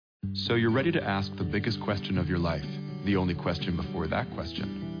So you're ready to ask the biggest question of your life, the only question before that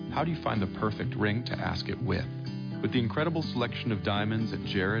question. How do you find the perfect ring to ask it with? With the incredible selection of diamonds at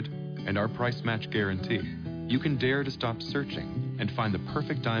Jared and our price match guarantee, you can dare to stop searching and find the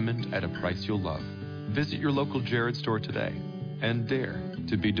perfect diamond at a price you'll love. Visit your local Jared store today and dare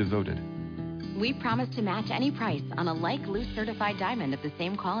to be devoted. We promise to match any price on a like loose certified diamond of the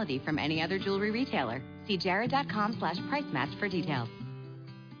same quality from any other jewelry retailer. See jared.com/price match for details.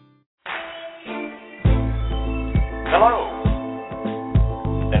 Hello,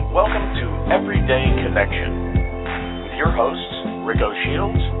 and welcome to Everyday Connection with your hosts, Rico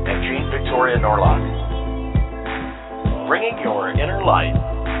Shields and Jean Victoria Norlock, bringing your inner light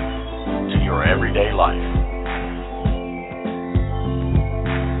to your everyday life.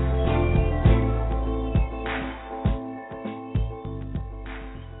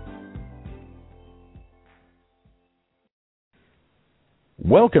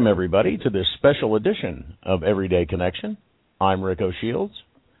 Welcome, everybody, to this special edition of Everyday Connection. I'm Rico Shields,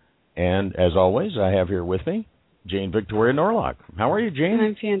 and as always, I have here with me Jane Victoria Norlock. How are you, Jane?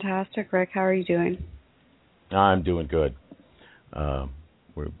 I'm fantastic, Rick. How are you doing? I'm doing good.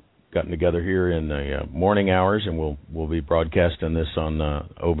 We've gotten together here in the morning hours, and we'll be broadcasting this on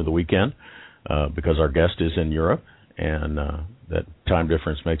over the weekend because our guest is in Europe, and that time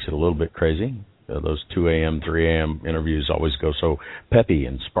difference makes it a little bit crazy. Those 2 a.m., 3 a.m. interviews always go so peppy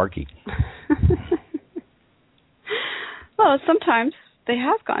and sparky. Well, sometimes they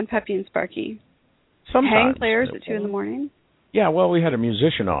have gone peppy and sparky. Sometimes. Hang players at 2 in the morning. Yeah, well, we had a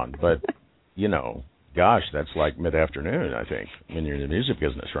musician on, but, you know, gosh, that's like mid-afternoon, I think, when you're in the music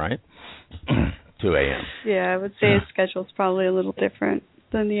business, right? 2 a.m. Yeah, I would say his schedule's probably a little different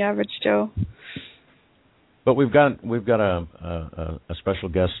than the average Joe. But we've got a special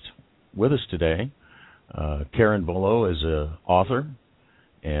guest with us today. Karen Volo is an author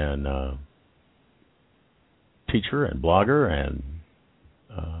and teacher and blogger, and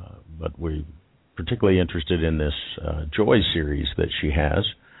but we're particularly interested in this Joy series that she has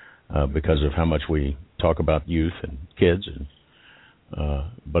because of how much we talk about youth and kids. And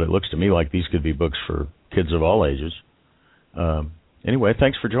but it looks to me like these could be books for kids of all ages. Anyway,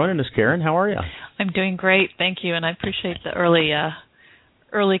 thanks for joining us, Karen. How are you? I'm doing great, thank you, and I appreciate the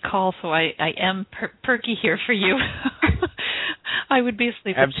early call, so I am perky here for you. I would be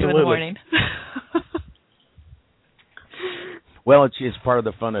asleep at 2 in the morning. Well, it's part of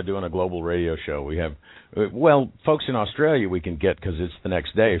the fun of doing a global radio show. We have, folks in Australia we can get because it's the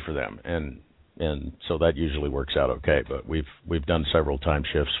next day for them, and so that usually works out okay. But we've done several time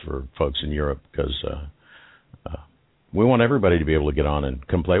shifts for folks in Europe because we want everybody to be able to get on and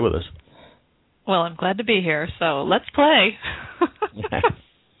come play with us. Well, I'm glad to be here, so let's play.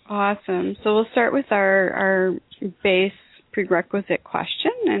 Awesome. So we'll start with our base prerequisite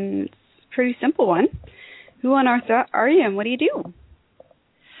question, and it's a pretty simple one. Who on earth are you, and what do you do?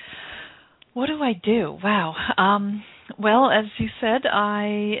 What do I do? Wow. Well, as you said,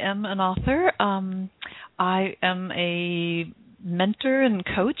 I am an author. I am a mentor and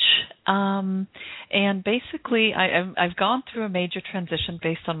coach, and basically I've gone through a major transition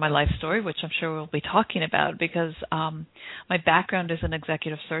based on my life story, which I'm sure we'll be talking about, because my background is in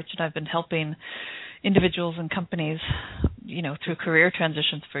executive search, and I've been helping individuals and companies, through career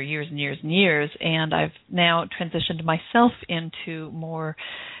transitions for years and years and years, and I've now transitioned myself into more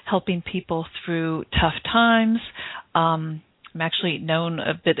helping people through tough times. I'm actually known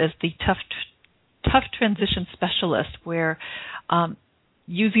a bit as the tough transition specialist, where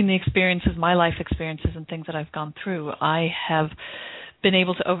using the experiences, my life experiences and things that I've gone through, I have been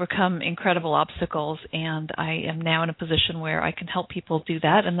able to overcome incredible obstacles, and I am now in a position where I can help people do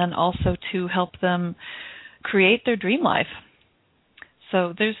that, and then also to help them create their dream life.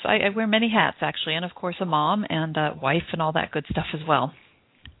 So I wear many hats, actually, and of course a mom and a wife and all that good stuff as well.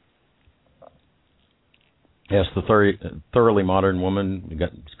 Yes, the thoroughly modern woman. You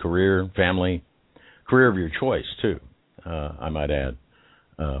got career, family, career of your choice too. I might add,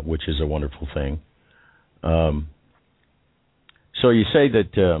 which is a wonderful thing. So you say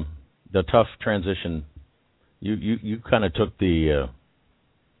that the tough transition. You kind of took the.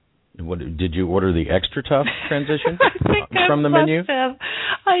 What did you order, the extra tough transition from the menu? Have.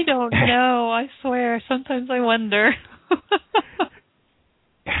 I don't know. I swear. Sometimes I wonder.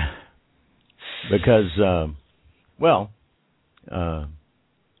 Because,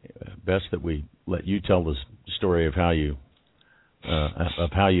 best that we let you tell the story of how you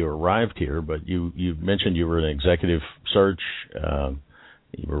arrived here. But you mentioned you were in executive search.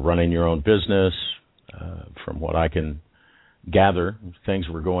 You were running your own business. From what I can gather, things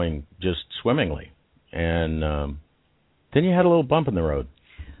were going just swimmingly, and then you had a little bump in the road.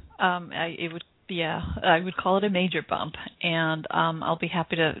 I would call it a major bump, and I'll be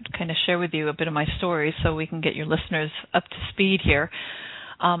happy to kind of share with you a bit of my story so we can get your listeners up to speed here.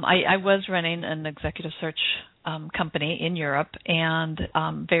 I was running an executive search company in Europe, and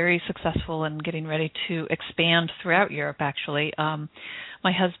very successful in getting ready to expand throughout Europe, actually.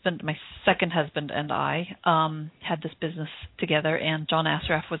 My second husband and I had this business together, and John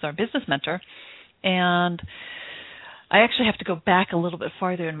Assaraf was our business mentor. And I actually have to go back a little bit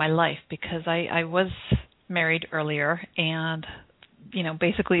farther in my life because I was married earlier and,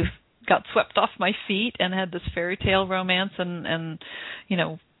 basically got swept off my feet and had this fairy tale romance and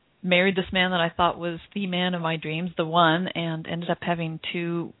married this man that I thought was the man of my dreams, the one, and ended up having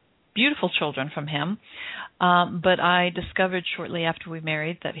 2 beautiful children from him. But I discovered shortly after we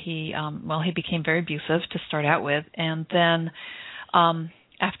married that he became very abusive to start out with. And then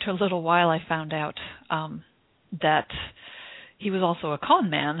after a little while, I found out that he was also a con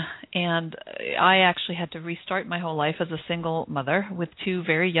man, and I actually had to restart my whole life as a single mother with 2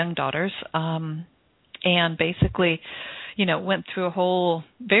 very young daughters, and basically, went through a whole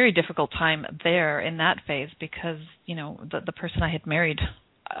very difficult time there in that phase because, the person I had married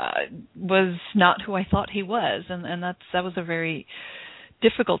was not who I thought he was, and that was a very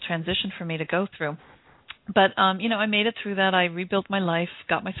difficult transition for me to go through. But, I made it through that. I rebuilt my life,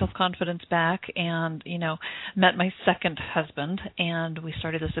 got my self-confidence back, and, met my second husband, and we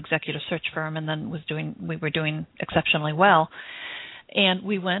started this executive search firm, and then we were doing exceptionally well. And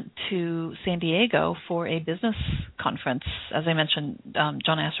we went to San Diego for a business conference. As I mentioned,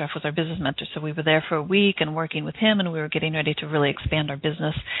 John Assaraf was our business mentor, so we were there for a week and working with him, and we were getting ready to really expand our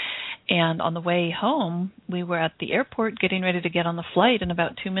business. And on the way home, we were at the airport getting ready to get on the flight, and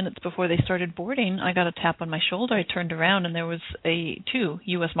about 2 minutes before they started boarding, I got a tap on my shoulder. I turned around, and there was 2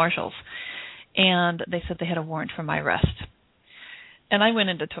 U.S. Marshals, and they said they had a warrant for my arrest. And I went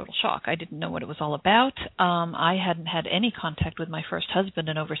into total shock. I didn't know what it was all about. I hadn't had any contact with my first husband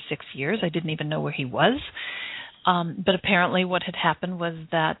in over 6 years. I didn't even know where he was. But apparently what had happened was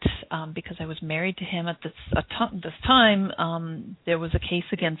that because I was married to him at this time, there was a case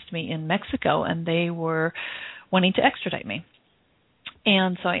against me in Mexico, and they were wanting to extradite me.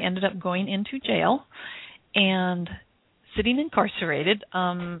 And so I ended up going into jail and sitting incarcerated.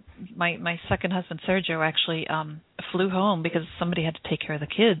 My second husband, Sergio, actually flew home because somebody had to take care of the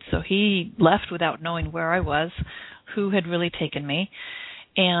kids. So he left without knowing where I was, who had really taken me.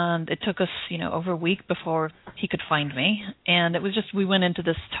 And it took us, over a week before he could find me. And it was just, we went into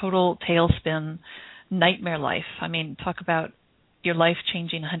this total tailspin nightmare life. I mean, talk about your life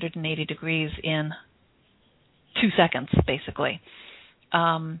changing 180 degrees in 2 seconds, basically.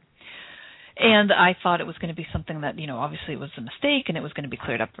 And I thought it was going to be something that, obviously it was a mistake and it was going to be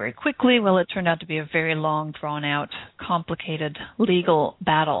cleared up very quickly. Well, it turned out to be a very long, drawn-out, complicated legal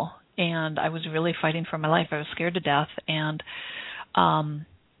battle. And I was really fighting for my life. I was scared to death. And,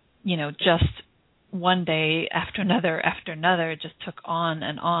 just one day after another, it just took on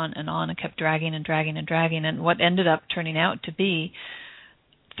and on and on and kept dragging and dragging and dragging. And what ended up turning out to be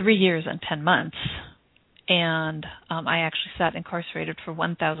 3 years and 10 months. And I actually sat incarcerated for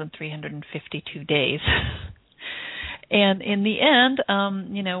 1,352 days. And in the end,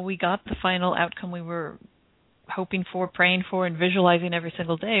 we got the final outcome we were hoping for, praying for, and visualizing every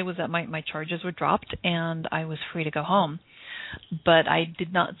single day was that my charges were dropped and I was free to go home. But I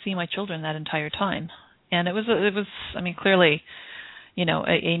did not see my children that entire time. And it was clearly,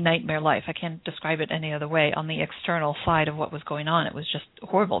 a nightmare life. I can't describe it any other way. On the external side of what was going on, it was just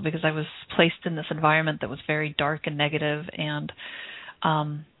horrible because I was placed in this environment that was very dark and negative and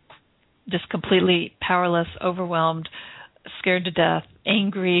just completely powerless, overwhelmed, scared to death,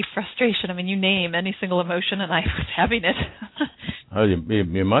 angry, frustration. I mean, you name any single emotion, and I was having it. Oh,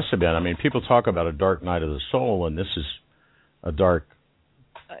 you must have been. I mean, people talk about a dark night of the soul, and this is a dark,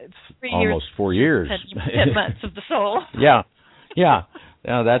 almost 4 years. 10 months of the soul. Yeah,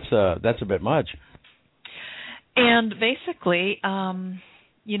 that's a bit much. And basically,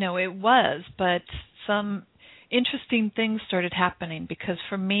 it was, but some interesting things started happening because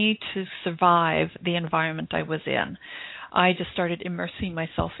for me to survive the environment I was in, I just started immersing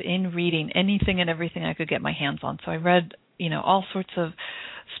myself in reading anything and everything I could get my hands on. So I read, all sorts of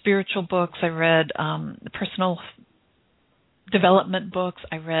spiritual books. I read personal development books.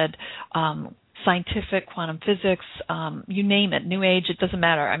 I read scientific, quantum physics, you name it, New Age, it doesn't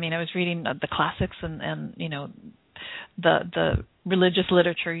matter. I mean, I was reading the classics and the religious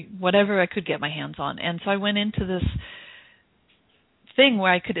literature, whatever I could get my hands on. And so I went into this thing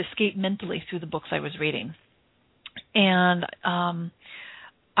where I could escape mentally through the books I was reading. And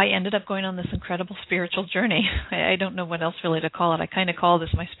I ended up going on this incredible spiritual journey. I don't know what else really to call it. I kind of call this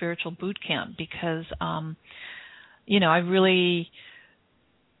my spiritual boot camp because, I really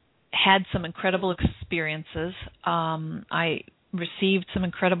had some incredible experiences. I received some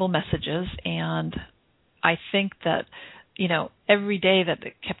incredible messages, and I think that, every day that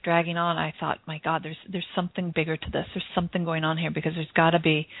it kept dragging on, I thought, my God, there's something bigger to this. There's something going on here because there's got to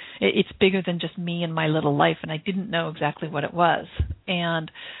be, it's bigger than just me and my little life, and I didn't know exactly what it was. And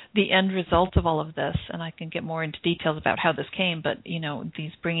the end result of all of this, and I can get more into details about how this came, but,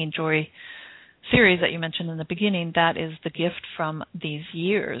 these Bringing Joy series that you mentioned in the beginning, that is the gift from these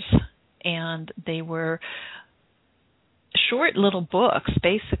years. And they were short little books,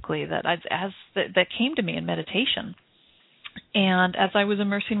 basically, that came to me in meditation. And as I was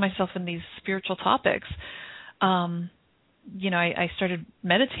immersing myself in these spiritual topics, I started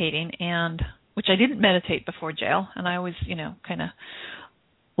meditating, and which I didn't meditate before jail. And I always, kind of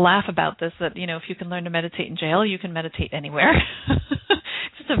laugh about this, that, if you can learn to meditate in jail, you can meditate anywhere.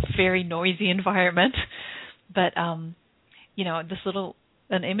 It's a very noisy environment. But,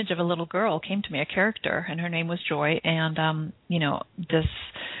 an image of a little girl came to me, a character, and her name was Joy. And,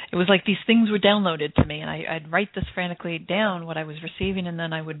 it was like these things were downloaded to me, and I'd write this frantically down, what I was receiving, and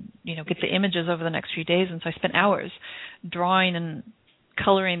then I would, get the images over the next few days. And so I spent hours drawing and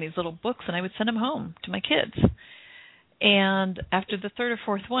coloring these little books, and I would send them home to my kids. And after the third or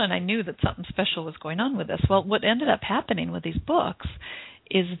fourth one, I knew that something special was going on with this. Well, what ended up happening with these books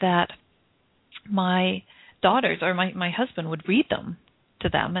is that my daughters, or my husband, would read them to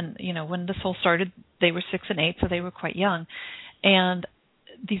them. And, when this whole started, they were 6 and 8, so they were quite young. And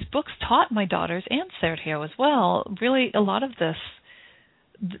these books taught my daughters, and Sergio as well, really a lot of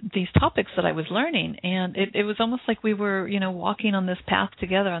these topics that I was learning. And it was almost like we were, walking on this path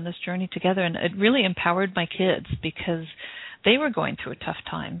together, on this journey together. And it really empowered my kids because they were going through a tough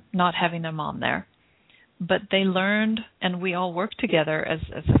time not having their mom there. But they learned, and we all worked together as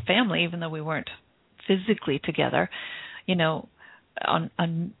a family, even though we weren't physically together,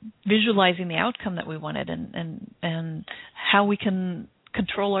 on visualizing the outcome that we wanted, and how we can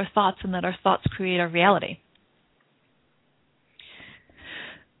control our thoughts, and that our thoughts create our reality.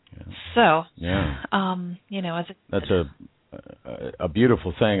 Yeah. So, that's a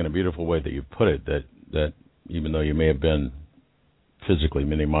beautiful thing, and a beautiful way that you put it, that even though you may have been physically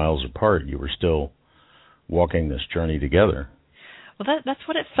many miles apart, you were still walking this journey together. Well, that's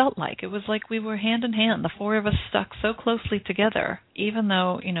what it felt like. It was like we were hand in hand, the four of us stuck so closely together, even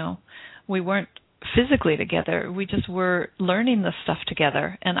though, we weren't physically together. We just were learning this stuff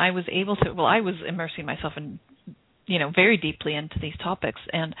together. And I was I was immersing myself in, very deeply into these topics.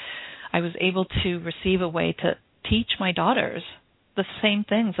 And I was able to receive a way to teach my daughters the same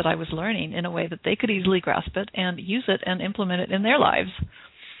things that I was learning in a way that they could easily grasp it and use it and implement it in their lives.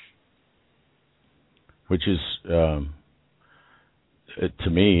 Which is... to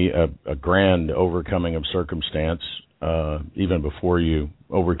me, a grand overcoming of circumstance, even before you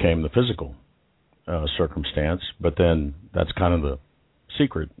overcame the physical circumstance. But then that's kind of the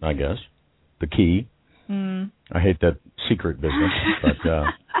secret, I guess, the key. I hate that secret business, but...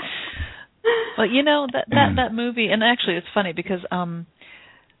 Well, that movie, and actually it's funny because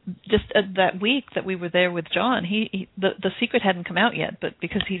just that week that we were there with John, the secret hadn't come out yet, but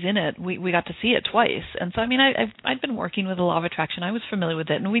because he's in it, we got to see it twice. And so, I'd been working with the law of attraction. I was familiar with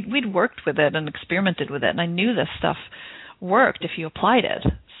it, and we'd worked with it and experimented with it, and I knew this stuff worked if you applied it.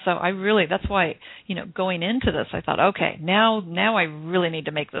 So that's why, going into this, I thought, okay, now I really need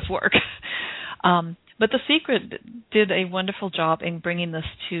to make this work. But The Secret did a wonderful job in bringing this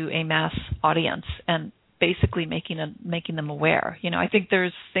to a mass audience and basically making them aware. I think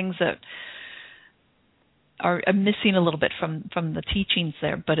there's things that are missing a little bit from the teachings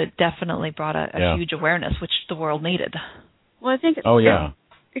there, but it definitely brought a huge awareness, which the world needed. Well, I think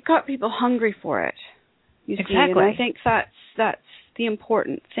it got people hungry for it. You see, exactly. And I think that's the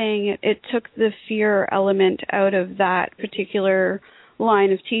important thing. It took the fear element out of that particular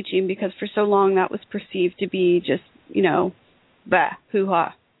line of teaching, because for so long that was perceived to be just, bah,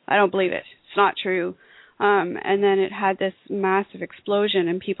 hoo-ha. I don't believe it. It's not true. And then it had this massive explosion,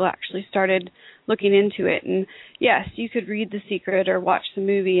 and people actually started looking into it. And yes, you could read The Secret or watch the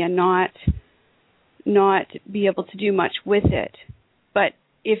movie and not be able to do much with it. But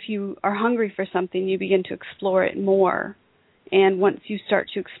if you are hungry for something, you begin to explore it more. And once you start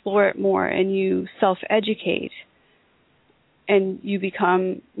to explore it more and you self-educate and you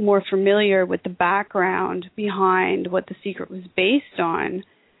become more familiar with the background behind what The Secret was based on,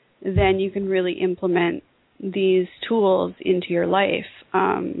 then you can really implement these tools into your life.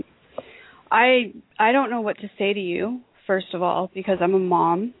 I don't know what to say to you first of all, because I'm a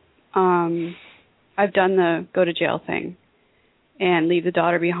mom. I've done the go to jail thing and leave the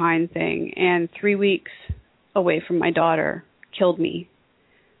daughter behind thing, and 3 weeks away from my daughter killed me.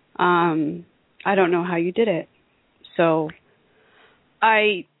 I don't know how you did it. So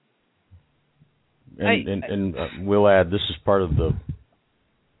we'll add, this is part of the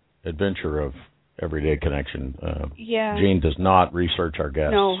adventure of Everyday Connection. Yeah. Jane does not research our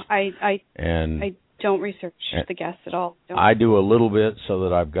guests. No, I don't research the guests at all. I do a little bit so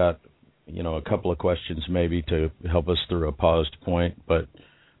that I've got, a couple of questions maybe to help us through a paused point. But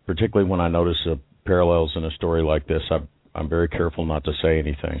particularly when I notice parallels in a story like this, I'm very careful not to say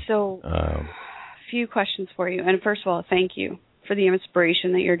anything. So, a few questions for you. And first of all, thank you for the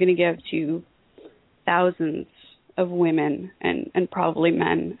inspiration that you're going to give to thousands of women and probably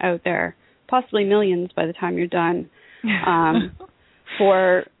men out there, possibly millions by the time you're done,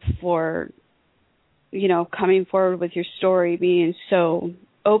 for coming forward with your story, being so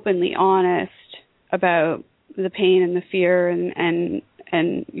openly honest about the pain and the fear and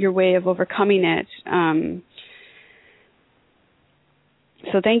your way of overcoming it.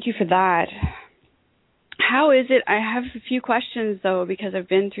 So thank you for that. How is it? I have a few questions though, because I've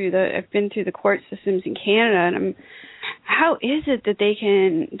been through the court systems in Canada, and how is it that they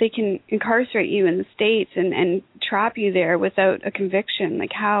can incarcerate you in the States and trap you there without a conviction?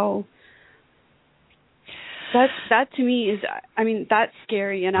 Like how? That to me is, that's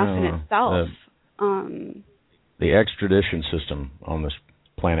scary enough in itself. The extradition system on this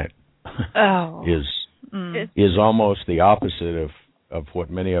planet is almost the opposite of what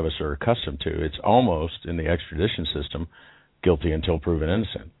many of us are accustomed to. It's almost, in the extradition system, guilty until proven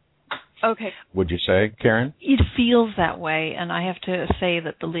innocent. Okay. Would you say, Karen? It feels that way, and I have to say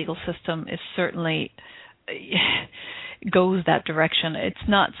that the legal system is certainly goes that direction. It's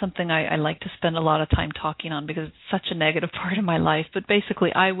not something I like to spend a lot of time talking on because it's such a negative part of my life. But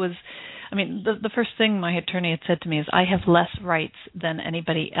basically, the first thing my attorney had said to me is I have less rights than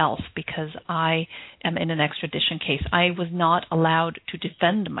anybody else because I am in an extradition case. I was not allowed to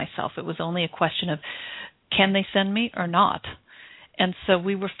defend myself. It was only a question of can they send me or not? And so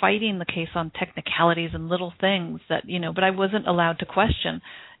we were fighting the case on technicalities and little things that, but I wasn't allowed to question,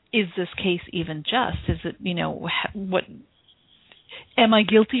 is this case even just? Is it, what, am I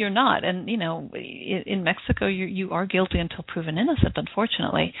guilty or not? And, in Mexico, you are guilty until proven innocent,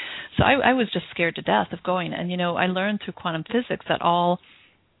 unfortunately. So I was just scared to death of going. And, I learned through quantum physics that all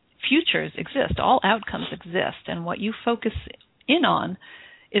futures exist, all outcomes exist, and what you focus in on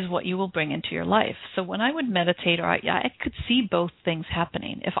is what you will bring into your life. So when I would meditate, or I could see both things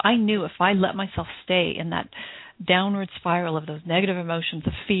happening. If I let myself stay in that downward spiral of those negative emotions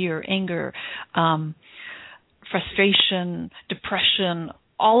of fear, anger, frustration, depression,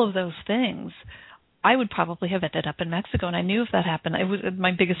 all of those things, I would probably have ended up in Mexico. And I knew if that happened,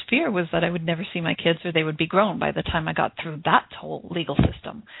 my biggest fear was that I would never see my kids or they would be grown by the time I got through that whole legal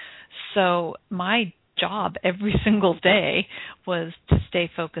system. So my job every single day was to stay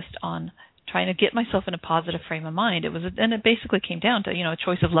focused on trying to get myself in a positive frame of mind. And it basically came down to, a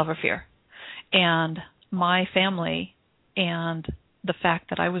choice of love or fear. And my family and the fact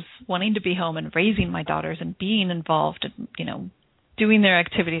that I was wanting to be home and raising my daughters and being involved and, doing their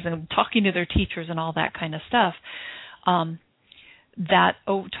activities and talking to their teachers and all that kind of stuff, that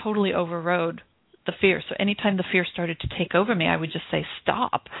totally overrode the fear. So anytime the fear started to take over me, I would just say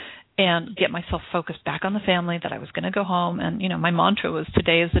stop and get myself focused back on the family, that I was going to go home. And, my mantra was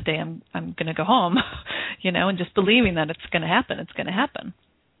today is the day I'm going to go home, and just believing that it's going to happen. It's going to happen.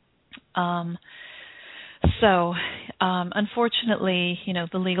 So, unfortunately,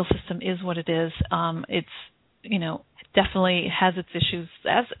 the legal system is what it is. It's, definitely has its issues,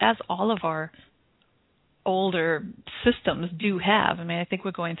 as all of our older systems do have. I think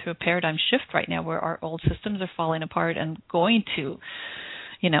we're going through a paradigm shift right now where our old systems are falling apart and going to,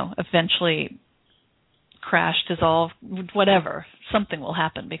 eventually crash, dissolve, whatever. Something will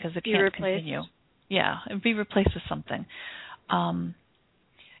happen because it can't continue. Yeah, it'd be replaced with something.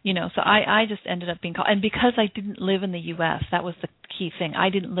 So I just ended up being called. And because I didn't live in the U.S., that was the key thing. I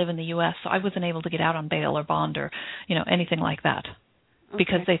didn't live in the U.S., so I wasn't able to get out on bail or bond or, anything like that. Okay.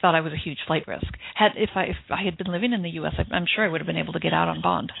 Because they thought I was a huge flight risk. If I had been living in the U.S., I'm sure I would have been able to get out on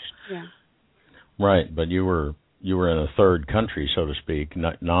bond. Yeah. Right, but you were in a third country, so to speak,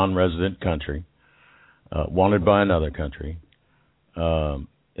 non-resident country, wanted by another country.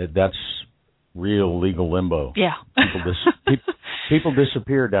 That's real legal limbo. Yeah. People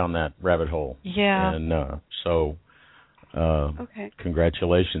disappear down that rabbit hole. Yeah. And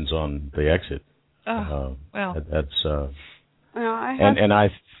congratulations on the exit. Oh, well. That's well,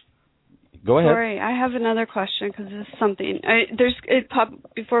 Go ahead. Sorry, I have another question because this is something.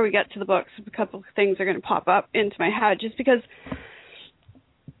 Before we get to the books, a couple of things are going to pop up into my head just because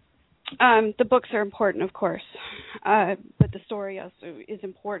the books are important, of course, but the story also is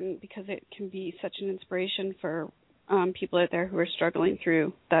important because it can be such an inspiration for people out there who are struggling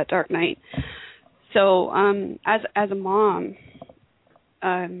through that dark night. So, as a mom,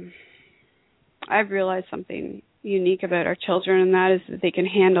 I've realized something unique about our children, and that is that they can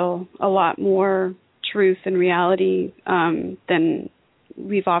handle a lot more truth and reality than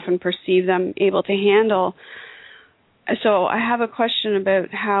we've often perceived them able to handle. So I have a question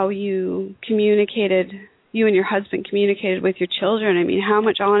about how you and your husband communicated with your children. I mean, how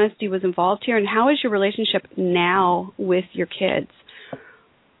much honesty was involved here, and how is your relationship now with your kids?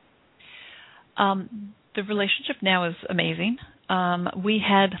 The relationship now is amazing. We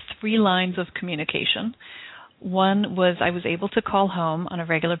had 3 lines of communication. One was I was able to call home on a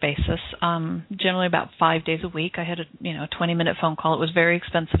regular basis, generally about 5 days a week. I had a 20-minute phone call. It was very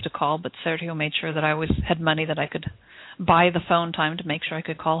expensive to call, but Sergio made sure that I had money that I could buy the phone time to make sure I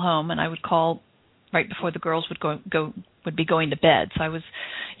could call home, and I would call right before the girls would be going to bed. So I was,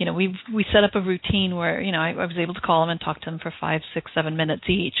 we set up a routine where I was able to call them and talk to them for 5, 6, 7 minutes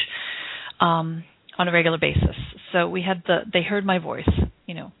each on a regular basis. So we had they heard my voice,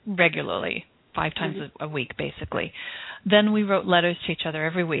 regularly. 5 times a week, basically. Then we wrote letters to each other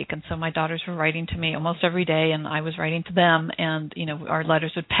every week, and so my daughters were writing to me almost every day, and I was writing to them, and our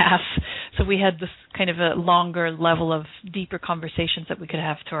letters would pass. So we had this kind of a longer level of deeper conversations that we could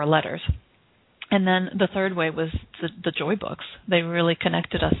have through our letters. And then the third way was the joy books. They really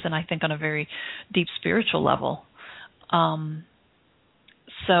connected us, and I think on a very deep spiritual level.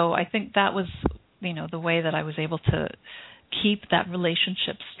 So I think that was, the way that I was able to keep that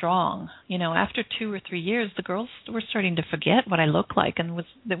relationship strong. After 2 or 3 years, the girls were starting to forget what I looked like, and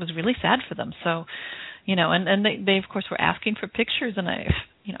it was really sad for them. So, and they of course were asking for pictures, and I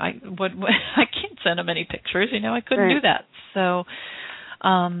can't send them any pictures. I couldn't do that. So,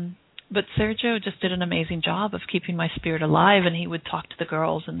 but Sergio just did an amazing job of keeping my spirit alive, and he would talk to the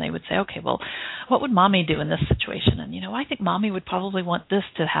girls, and they would say, okay, well, what would Mommy do in this situation? And, I think Mommy would probably want this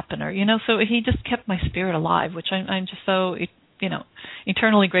to happen, or, so he just kept my spirit alive, which I'm just so,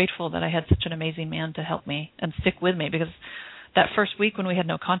 eternally grateful that I had such an amazing man to help me and stick with me, because that first week when we had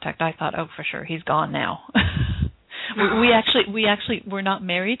no contact, I thought, oh, for sure, he's gone now. we actually were not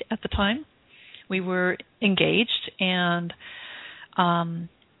married at the time. We were engaged, and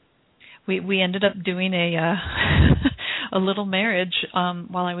we ended up doing a little marriage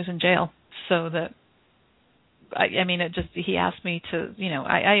while I was in jail. So that he asked me to,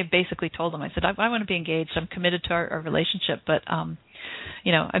 I basically told him, I said, I want to be engaged. I'm committed to our relationship, but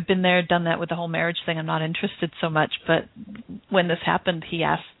I've been there, done that with the whole marriage thing. I'm not interested so much. But when this happened, he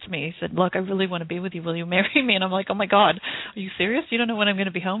asked me, he said, look, I really want to be with you. Will you marry me? And I'm like, oh my God, are you serious? You don't know when I'm going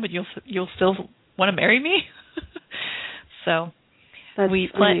to be home, but you'll still want to marry me? So we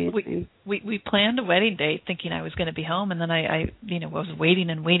planned a wedding date thinking I was going to be home, and then I was waiting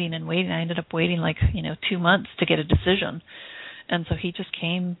and waiting and waiting. I ended up waiting 2 months to get a decision. And so he just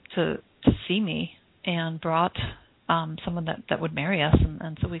came to see me and brought someone that would marry us,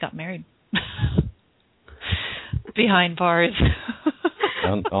 and so we got married behind bars.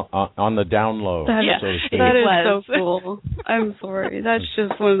 on the down low. That is so cool. I'm sorry. That's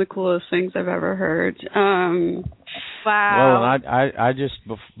just one of the coolest things I've ever heard. Wow. Well, and I just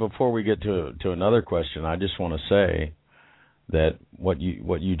before we get to another question, I just want to say that what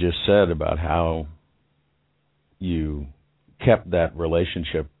you just said about how you kept that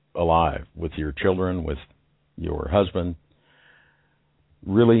relationship alive with your children, with your husband,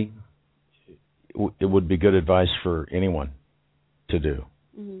 really, it would be good advice for anyone to do.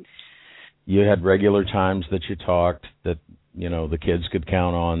 Mm-hmm. You had regular times that you talked, that the kids could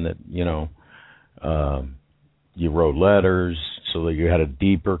count on, that you wrote letters so that you had a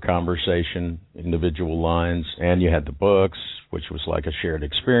deeper conversation, individual lines, and you had the books, which was like a shared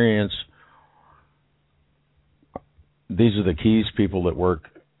experience. These are the keys, people, that work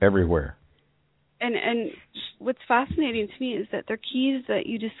everywhere. And what's fascinating to me is that they're keys that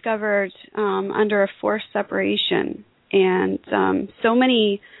you discovered under a forced separation. And so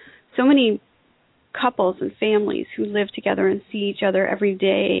many couples and families who live together and see each other every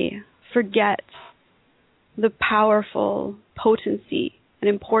day forget the powerful potency and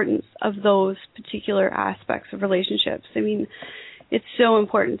importance of those particular aspects of relationships. I mean, it's so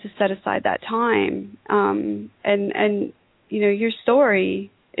important to set aside that time. And your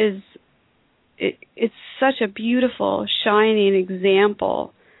story is it's such a beautiful, shining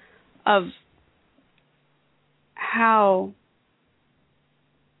example of how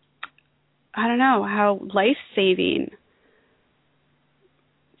I don't know, how life-saving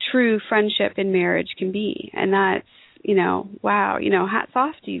true friendship in marriage can be. And that's, wow, hats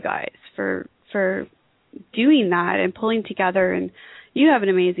off to you guys for doing that and pulling together. And you have an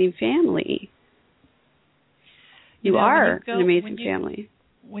amazing family. You are an amazing family.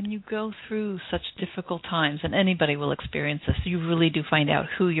 When you go through such difficult times, and anybody will experience this, you really do find out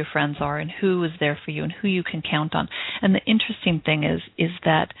who your friends are and who is there for you and who you can count on. And the interesting thing is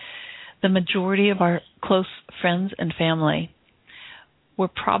that the majority of our close friends and family were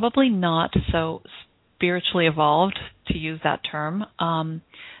probably not so spiritually evolved, to use that term,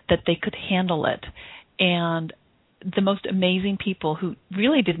 that they could handle it. And the most amazing people who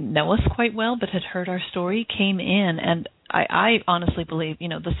really didn't know us quite well but had heard our story came in, and I honestly believe,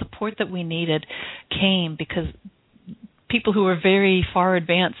 the support that we needed came because people who were very far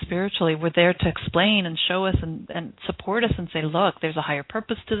advanced spiritually were there to explain and show us and support us and say, look, there's a higher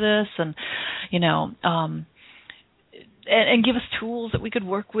purpose to this, and, and give us tools that we could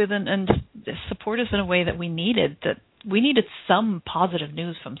work with and support us in a way that we needed, that we needed some positive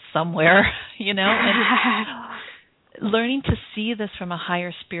news from somewhere, and learning to see this from a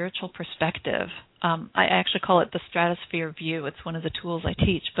higher spiritual perspective. I actually call it the stratosphere view. It's one of the tools I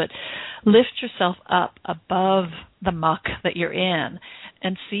teach. But lift yourself up above the muck that you're in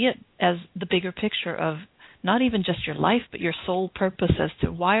and see it as the bigger picture of not even just your life, but your soul purpose as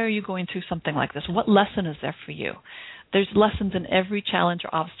to why are you going through something like this? What lesson is there for you? There's lessons in every challenge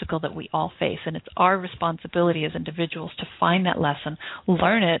or obstacle that we all face, and it's our responsibility as individuals to find that lesson,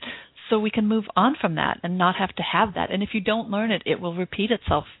 learn it, so we can move on from that and not have to have that. And if you don't learn it, it will repeat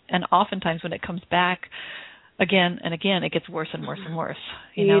itself. And oftentimes when it comes back again and again, it gets worse and worse and worse.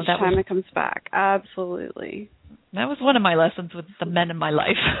 Each time it comes back. Absolutely. That was one of my lessons with the men in my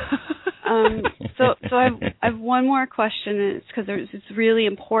life. So I have one more question, and it's because it's a really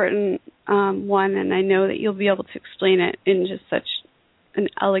important one, and I know that you'll be able to explain it in just such an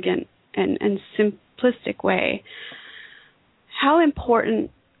elegant and simplistic way. How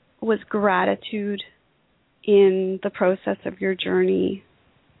important was gratitude in the process of your journey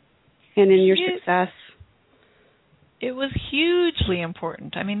and in your success? It was hugely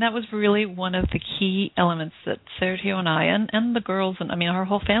important. I mean, that was really one of the key elements that Sergio and I and the girls and, our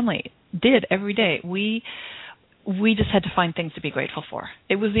whole family did every day. We just had to find things to be grateful for.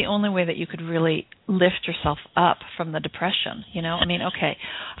 It was the only way that you could really lift yourself up from the depression, Okay,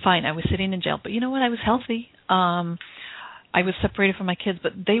 fine, I was sitting in jail, but you know what? I was healthy. I was separated from my kids,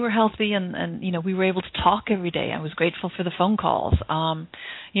 but they were healthy, and we were able to talk every day. I was grateful for the phone calls.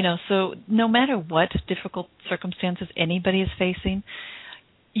 So no matter what difficult circumstances anybody is facing,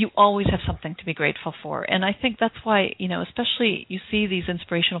 you always have something to be grateful for. And I think that's why, especially you see these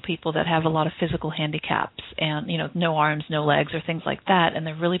inspirational people that have a lot of physical handicaps and, no arms, no legs or things like that, and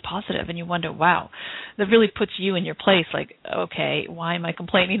they're really positive, and you wonder, wow, that really puts you in your place, like, okay, why am I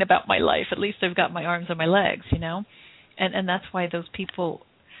complaining about my life? At least I've got my arms and my legs, And that's why those people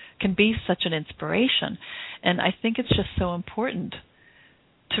can be such an inspiration. And I think it's just so important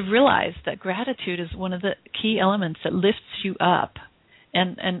to realize that gratitude is one of the key elements that lifts you up.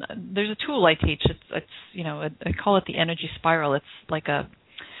 And there's a tool I teach. It's I call it the energy spiral. It's like a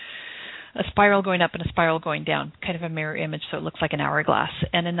spiral going up and a spiral going down, kind of a mirror image, so it looks like an hourglass.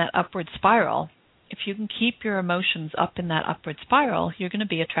 And in that upward spiral, if you can keep your emotions up in that upward spiral, you're going to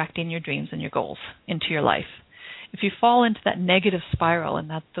be attracting your dreams and your goals into your life. If you fall into that negative spiral, and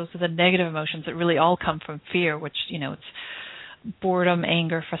those are the negative emotions that really all come from fear, which, it's boredom,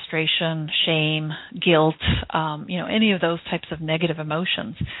 anger, frustration, shame, guilt, any of those types of negative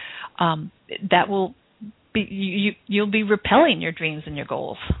emotions, that will be, you'll be repelling your dreams and your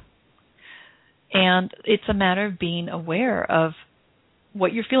goals. And it's a matter of being aware of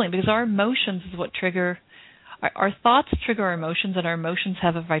what you're feeling, because our emotions is what trigger. Our thoughts trigger our emotions, and our emotions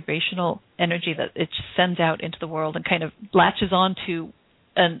have a vibrational energy that it sends out into the world and kind of latches onto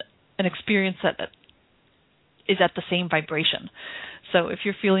an experience that is at the same vibration. So if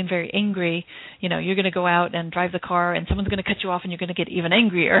you're feeling very angry, you're going to go out and drive the car, and someone's going to cut you off, and you're going to get even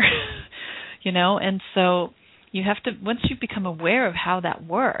angrier, And so you have to, once you become aware of how that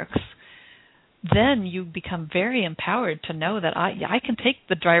works, then you become very empowered to know that I can take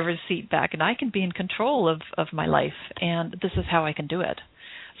the driver's seat back and I can be in control of my life, and this is how I can do it.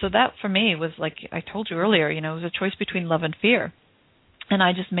 So that for me was, like I told you earlier, it was a choice between love and fear. And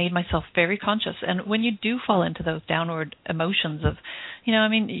I just made myself very conscious. And when you do fall into those downward emotions of,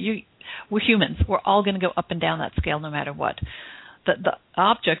 we're humans. We're all going to go up and down that scale no matter what. The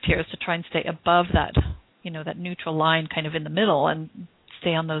object here is to try and stay above that, that neutral line kind of in the middle and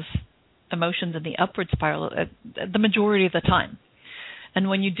stay on those emotions in the upward spiral the majority of the time. And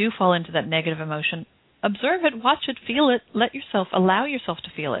when you do fall into that negative emotion, observe it, watch it, feel it, allow yourself to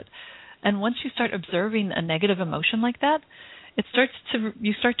feel it. And once you start observing a negative emotion like that,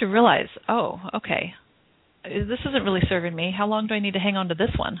 you start to realize, oh, okay, this isn't really serving me. How long do I need to hang on to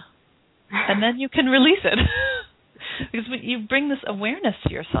this one? And then you can release it. Because when you bring this awareness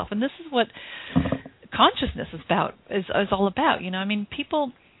to yourself, and this is what consciousness is all about. I mean,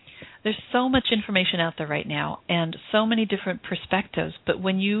 people, there's so much information out there right now and so many different perspectives, but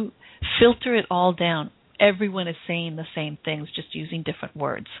when you filter it all down, everyone is saying the same things, just using different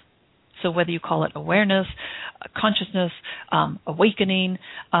words. So whether you call it awareness, consciousness, awakening,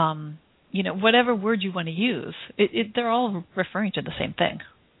 whatever word you want to use, they're all referring to the same thing.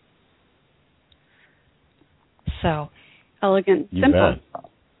 So elegant, you simple. Bet.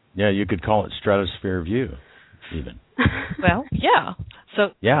 Yeah, you could call it stratosphere view, even. Well, yeah.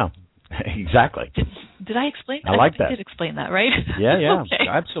 So yeah, exactly. Did I explain? I like that. I did explain that, right? Yeah, Okay.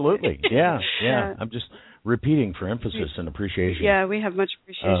 Absolutely. Yeah. I'm just repeating for emphasis and appreciation. Yeah, we have much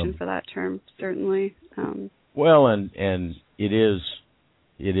appreciation for that term, certainly. Well, and it is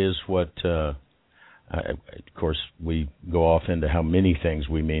what. Of course, we go off into how many things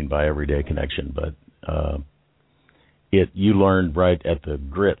we mean by everyday connection, but you learned right at the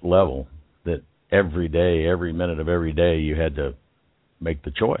grit level that every day, every minute of every day, you had to make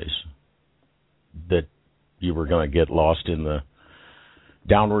the choice that you were going to get lost in the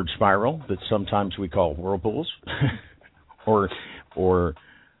downward spiral that sometimes we call whirlpools, or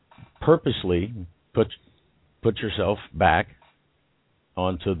purposely put yourself back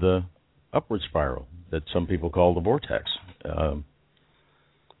onto the upward spiral that some people call the vortex.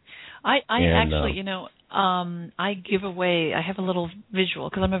 I actually, I give away. I have a little visual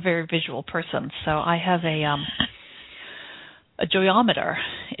because I'm a very visual person. So I have a joyometer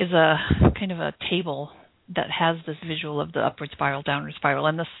is a kind of a table that has this visual of the upward spiral, downward spiral,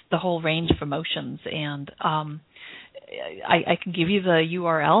 and the whole range of emotions. And I can give you the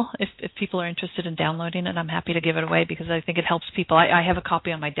URL if people are interested in downloading it. I'm happy to give it away because I think it helps people. I have a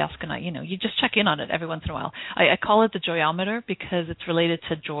copy on my desk, and you just check in on it every once in a while. I call it the Joyometer because it's related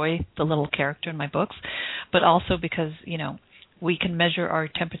to Joy, the little character in my books, but also because we can measure our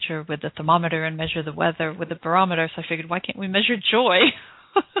temperature with the thermometer and measure the weather with the barometer. So I figured, why can't we measure joy?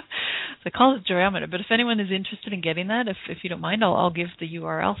 So I call it Joyometer. But if anyone is interested in getting that, if you don't mind, I'll give the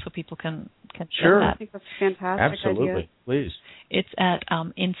URL so people can sure. Get that. I think that's a fantastic Absolutely. idea. Please. It's at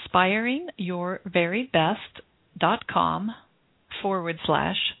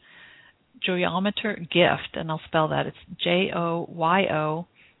inspiringyourverybest.com/Joyometer gift, and I'll spell that. It's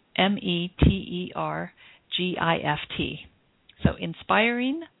JOYOMETERGIFT. So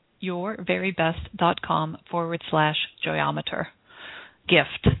inspiringyourverybest.com/Joyometer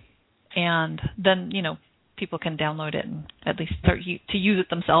gift. And then, people can download it and at least start to use it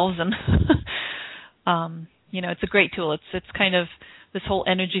themselves. And, it's a great tool. It's kind of this whole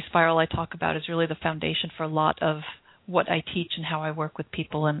energy spiral I talk about is really the foundation for a lot of what I teach and how I work with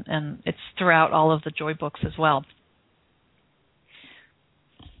people. And it's throughout all of the Joy books as well.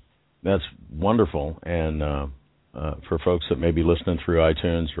 That's wonderful. And for folks that may be listening through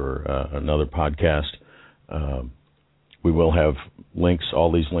iTunes or another podcast, we will have links,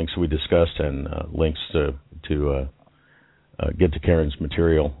 all these links we discussed, and links to get to Karen's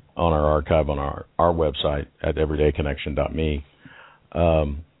material on our archive on our website at everydayconnection.me.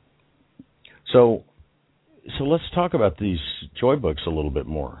 So let's talk about these Joy books a little bit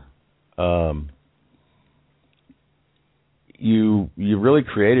more. You really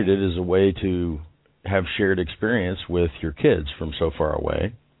created it as a way to have shared experience with your kids from so far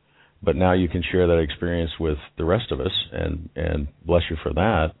away. But now you can share that experience with the rest of us, and bless you for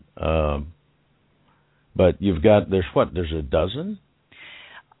that. But there's a dozen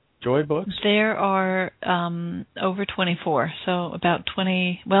Joy books? There are over 24, so about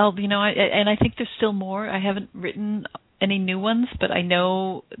 20. Well, I think there's still more. I haven't written any new ones, but I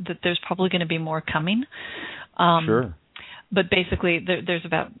know that there's probably going to be more coming. Sure. But basically, there's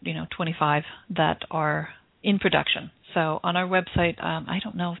about 25 that are in production. So on our website, I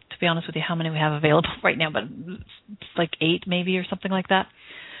don't know, to be honest with you, how many we have available right now, but it's like 8 maybe or something like that.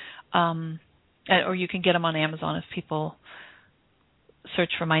 Or you can get them on Amazon if people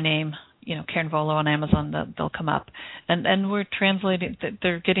search for my name, Karen Volo on Amazon, they'll come up. And we're translating,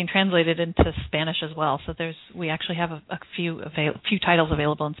 they're getting translated into Spanish as well. So we actually have a few titles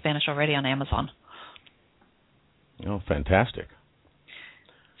available in Spanish already on Amazon. Oh, fantastic.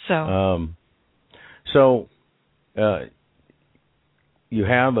 So you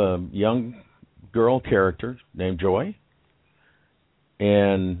have a young girl character named Joy,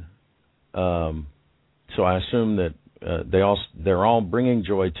 and so I assume that they're all bringing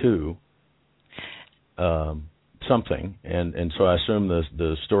joy to something, and so I assume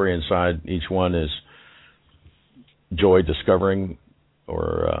the story inside each one is joy discovering,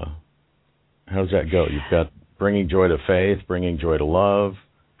 or how does that go? You've got bringing joy to faith, bringing joy to love,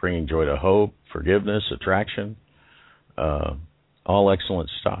 bringing joy to hope, forgiveness, attraction, all excellent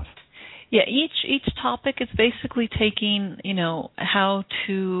stuff. Yeah, each topic is basically taking, how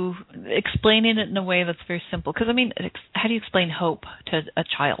to explaining it in a way that's very simple. Because, how do you explain hope to a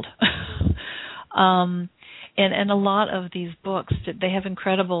child? And a lot of these books, they have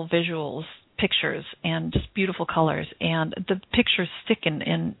incredible visuals, pictures, and just beautiful colors. And the pictures stick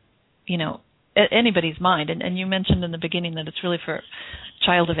in anybody's mind. And you mentioned in the beginning that it's really for a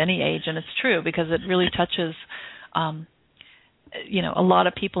child of any age, and it's true because it really touches a lot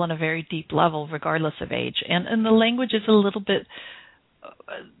of people on a very deep level, regardless of age. And the language is a little bit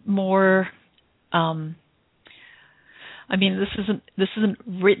more. This isn't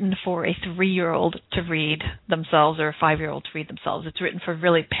written for a 3-year-old to read themselves or a 5-year-old to read themselves. It's written for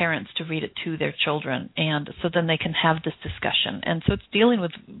really parents to read it to their children, and so then they can have this discussion. And so it's dealing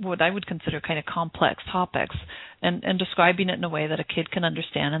with what I would consider kind of complex topics and describing it in a way that a kid can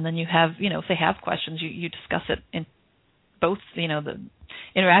understand. And then you have, if they have questions, you discuss it in both,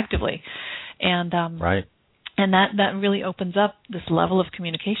 interactively, and right. And that really opens up this level of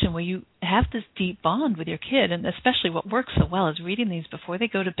communication where you have this deep bond with your kid. And especially what works so well is reading these before they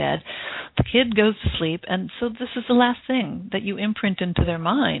go to bed. The kid goes to sleep, and so this is the last thing that you imprint into their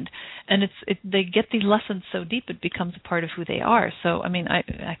mind. And they get these lessons so deep it becomes a part of who they are. So,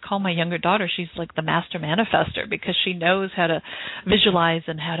 I call my younger daughter, she's like the master manifester, because she knows how to visualize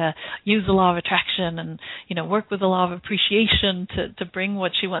and how to use the law of attraction and, work with the law of appreciation to bring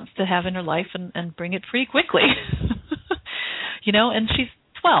what she wants to have in her life and bring it pretty quickly. And she's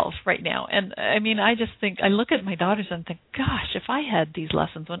 12 right now. And I just think, I look at my daughters and think, gosh, if I had these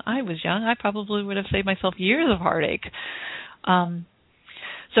lessons when I was young, I probably would have saved myself years of heartache.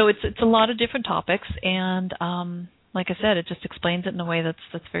 So it's a lot of different topics, and like I said, it just explains it in a way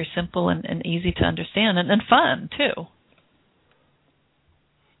that's very simple and easy to understand and fun too.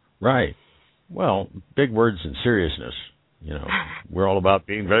 Right. Well, big words and seriousness. We're all about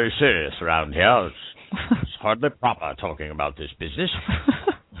being very serious around here. It's hardly proper talking about this business.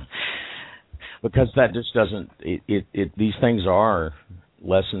 Because that just doesn't. These things are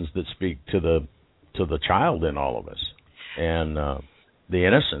lessons that speak to the child in all of us, and the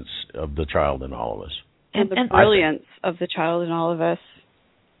innocence of the child in all of us, and the brilliance of the child in all of us.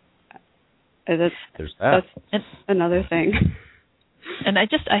 There's that. That's another thing. And I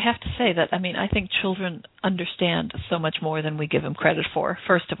have to say that, I think children understand so much more than we give them credit for,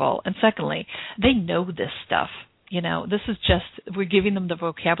 first of all. And secondly, they know this stuff. This is just, we're giving them the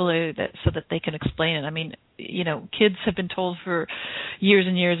vocabulary so that they can explain it. Kids have been told for years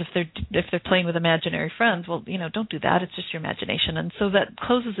and years if they're playing with imaginary friends, well, don't do that. It's just your imagination. And so that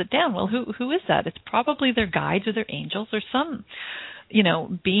closes it down. Well, who is that? It's probably their guides or their angels or some,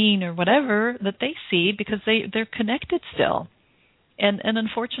 being or whatever that they see, because they're connected still. And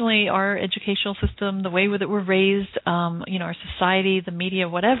unfortunately, our educational system, the way that we're raised, our society, the media,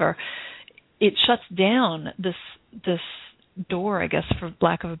 whatever, it shuts down this door, I guess, for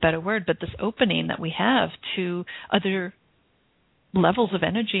lack of a better word, but this opening that we have to other levels of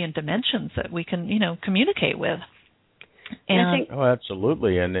energy and dimensions that we can, communicate with. And I think,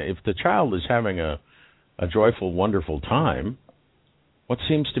 absolutely. And if the child is having a joyful, wonderful time, what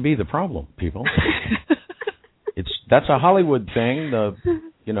seems to be the problem, people? That's a Hollywood thing. The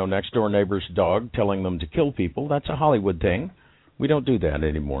next door neighbor's dog telling them to kill people. That's a Hollywood thing. We don't do that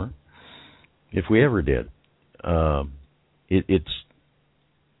anymore. If we ever did, it's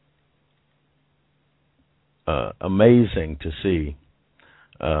amazing to see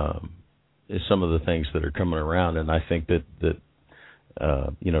some of the things that are coming around, and I think that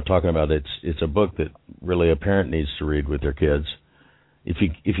talking about it's a book that really a parent needs to read with their kids.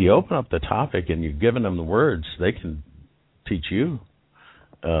 If you open up the topic and you've given them the words, they can teach you.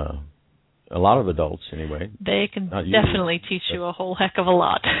 A lot of adults, anyway. They can definitely teach you a whole heck of a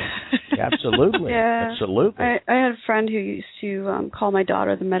lot. Absolutely. Yeah. Absolutely. I had a friend who used to call my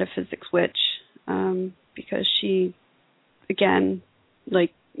daughter the metaphysics witch, because she, again,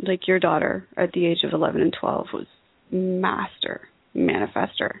 like your daughter at the age of 11 and 12, was master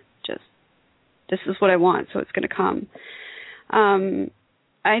manifester. Just, this is what I want, so it's going to come.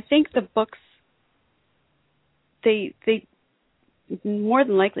 I think the books, they more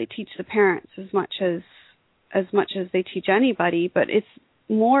than likely teach the parents as much as they teach anybody, but it's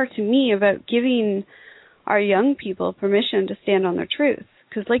more to me about giving our young people permission to stand on their truth.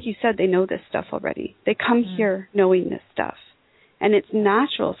 because like you said, they know this stuff already. They come here knowing this stuff, and it's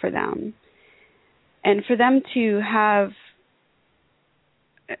natural for them. And for them to have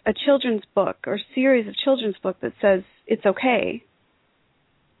a children's book or series of children's book that says it's okay,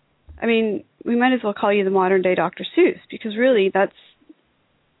 I mean, we might as well call you the modern day Dr. Seuss, because really that's,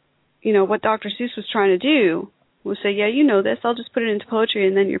 what Dr. Seuss was trying to do was say, yeah, you know this, I'll just put it into poetry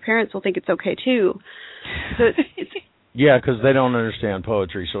and then your parents will think it's okay too. So it's yeah, because they don't understand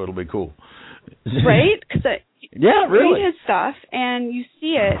poetry, so it'll be cool. Right? Because yeah, really. read his stuff and you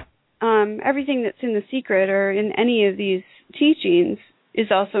see it. Everything that's in The Secret or in any of these teachings is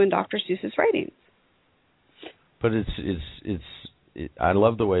also in Dr. Seuss's writings. But I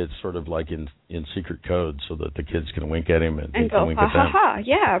love the way it's sort of like in secret code, so that the kids can wink at him and he go, can wink ha at them. ha ha,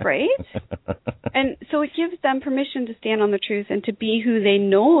 yeah, right? And so it gives them permission to stand on the truth and to be who they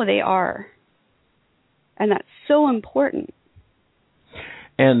know they are. And that's so important.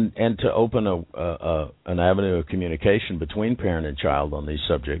 And to open an avenue of communication between parent and child on these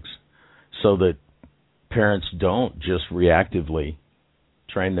subjects, so that parents don't just reactively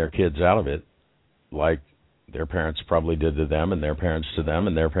train their kids out of it, like their parents probably did to them, and their parents to them,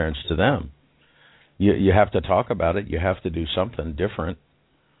 and their parents to them. You have to talk about it. You have to do something different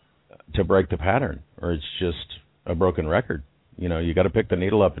to break the pattern, or it's just a broken record. You got to pick the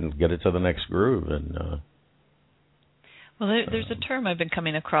needle up and get it to the next groove. And well, there's a term I've been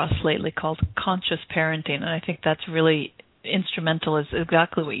coming across lately called conscious parenting, and I think that's really instrumental. Is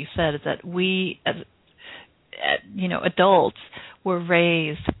exactly what you said. Is that we, as adults, were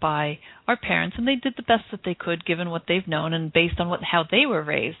raised by our parents, and they did the best that they could given what they've known and based on how they were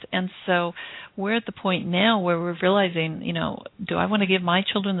raised. And so we're at the point now where we're realizing, do I want to give my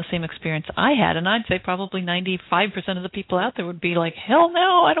children the same experience I had? And I'd say probably 95% of the people out there would be like, hell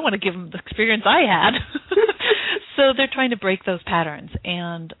no, I don't want to give them the experience I had. So they're trying to break those patterns.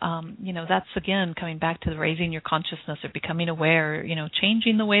 And, that's, again, coming back to raising your consciousness or becoming aware,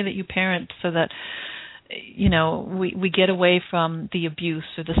 changing the way that you parent so that, we get away from the abuse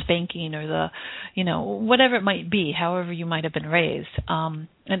or the spanking or the, whatever it might be, however you might have been raised,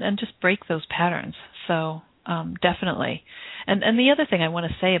 and just break those patterns. So definitely. And the other thing I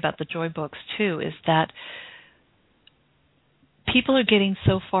want to say about the Joy books, too, is that people are getting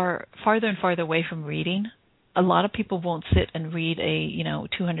so farther and farther away from reading. A lot of people won't sit and read a,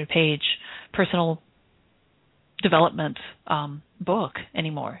 200-page personal development book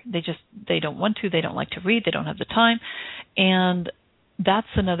anymore. They don't want to, they don't like to read, they don't have the time. And that's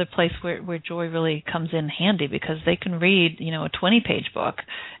another place where Joy really comes in handy, because they can read, a 20-page book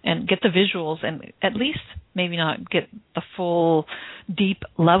and get the visuals and at least maybe not get the full deep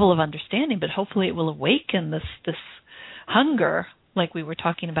level of understanding, but hopefully it will awaken this hunger, like we were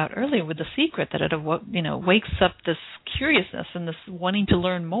talking about earlier with The Secret, that it wakes up this curiousness and this wanting to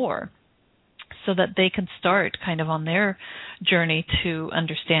learn more, so that they can start kind of on their journey to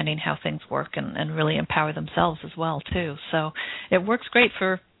understanding how things work and really empower themselves as well, too. So it works great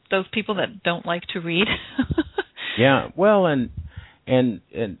for those people that don't like to read. Yeah, well, and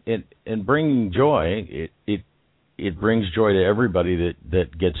bringing joy, it brings joy to everybody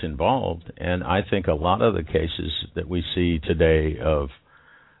that gets involved. And I think a lot of the cases that we see today of,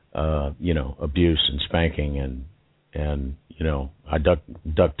 abuse and spanking and I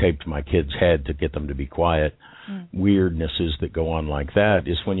duct taped my kid's head to get them to be quiet. Weirdnesses that go on like that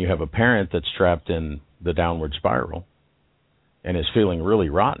is when you have a parent that's trapped in the downward spiral and is feeling really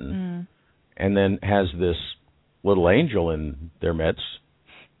rotten, and then has this little angel in their midst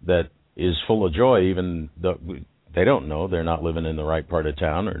that is full of joy, even though they don't know they're not living in the right part of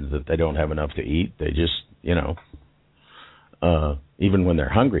town, or that they don't have enough to eat. They just, even when they're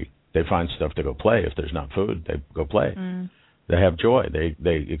hungry, they find stuff to go play. If there's not food, they go play. They have joy.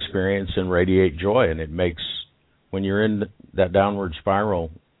 They experience and radiate joy, and it makes, when you're in that downward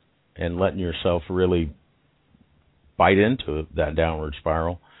spiral and letting yourself really bite into that downward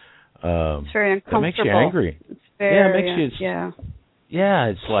spiral, it's very uncomfortable. It makes you angry. It's very, it makes you. Yeah,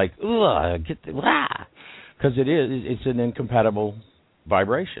 it's like, ugh, because it's an incompatible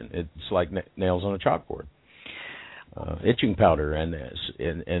vibration. It's like nails on a chalkboard. Itching powder, and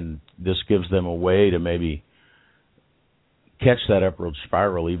this gives them a way to maybe catch that upward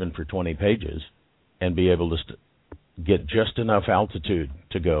spiral even for 20 pages and be able to get just enough altitude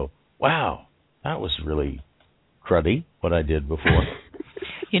to go, wow, that was really cruddy what I did before.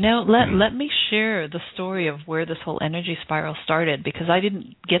 Let me share the story of where this whole energy spiral started, because I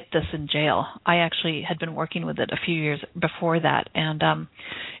didn't get this in jail. I actually had been working with it a few years before that, and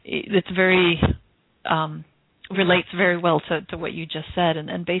it's very relates very well to what you just said.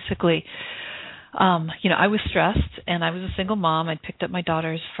 And basically, I was stressed, and I was a single mom. I'd picked up my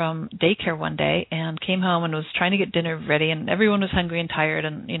daughters from daycare one day and came home and was trying to get dinner ready, and everyone was hungry and tired,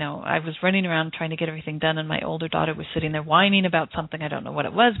 and, I was running around trying to get everything done, and my older daughter was sitting there whining about something. I don't know what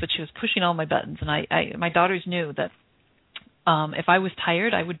it was, but she was pushing all my buttons, and my daughters knew that if I was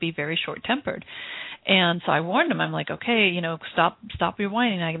tired, I would be very short-tempered. And so I warned them. I'm like, okay, stop your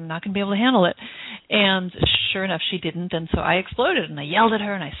whining. I'm not going to be able to handle it. And sure enough, she didn't. And so I exploded, and I yelled at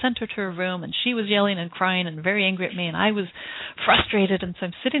her, and I sent her to her room, and she was yelling and crying and very angry at me, and I was frustrated. And so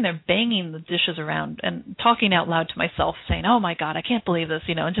I'm sitting there banging the dishes around and talking out loud to myself, saying, oh, my God, I can't believe this,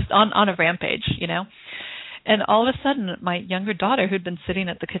 and just on a rampage, And all of a sudden, my younger daughter, who'd been sitting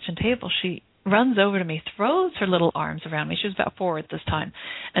at the kitchen table, she runs over to me, throws her little arms around me. She was about 4 at this time,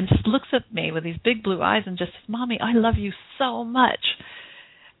 and just looks at me with these big blue eyes and just says, Mommy, I love you so much.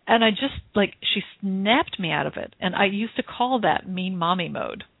 And I just, she snapped me out of it. And I used to call that mean mommy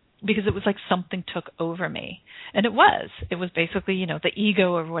mode, because it was like something took over me. And it was basically, the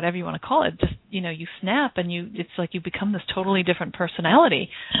ego or whatever you want to call it. Just, you snap, and it's like you become this totally different personality,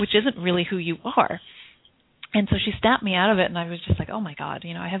 which isn't really who you are. And so she snapped me out of it, and I was just like, oh, my God,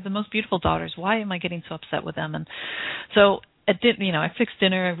 I have the most beautiful daughters. Why am I getting so upset with them? And so I fixed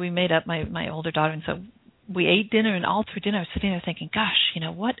dinner. We made up my older daughter, and so we ate dinner, and all through dinner I was sitting there thinking, gosh,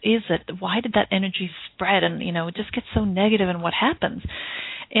 what is it? Why did that energy spread? And, it just gets so negative, and what happens?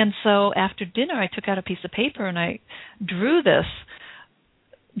 And so after dinner I took out a piece of paper, and I drew this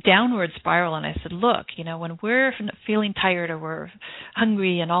downward spiral, and I said, look, when we're feeling tired or we're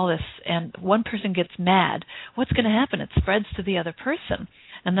hungry and all this, and one person gets mad, what's going to happen? It spreads to the other person.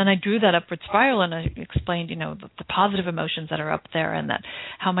 And then I drew that upward spiral, and I explained, the positive emotions that are up there, and that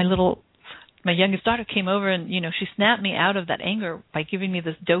how my youngest daughter came over, and, she snapped me out of that anger by giving me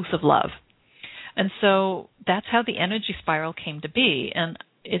this dose of love. And so that's how the energy spiral came to be. And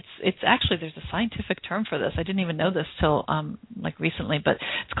it's actually, there's a scientific term for this. I didn't even know this till recently, but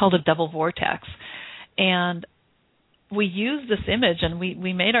it's called a double vortex. And we use this image, and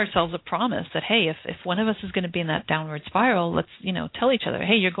we made ourselves a promise that, hey, if one of us is going to be in that downward spiral, let's tell each other,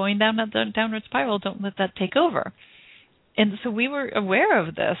 hey, you're going down that downward spiral, don't let that take over. And so we were aware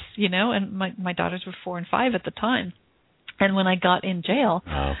of this, and my daughters were 4 and 5 at the time. And when I got in jail,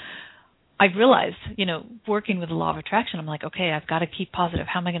 I realized, working with the law of attraction, I'm like, okay, I've got to keep positive.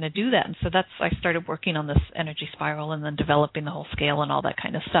 How am I going to do that? And so I started working on this energy spiral, and then developing the whole scale and all that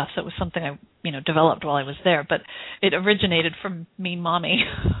kind of stuff. So it was something I, developed while I was there, but it originated from Mean Mommy.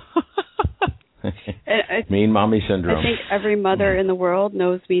 Mean Mommy syndrome. I think every mother in the world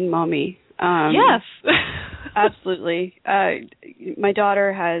knows Mean Mommy. Yes. Absolutely. My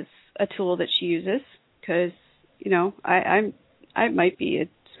daughter has a tool that she uses because, I might be a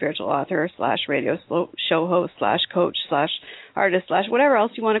spiritual author / radio show host / coach / artist / whatever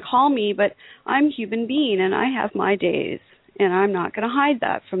else you want to call me, but I'm a human being, and I have my days, and I'm not going to hide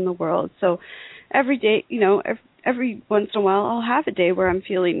that from the world. So every day, every once in a while, I'll have a day where I'm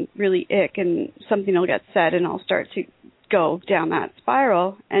feeling really ick, and something will get said, and I'll start to go down that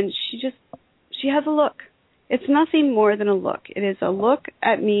spiral, and she has a look. It's nothing more than a look. It is a look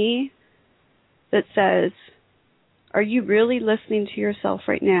at me that says, are you really listening to yourself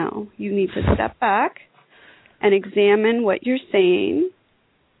right now? You need to step back and examine what you're saying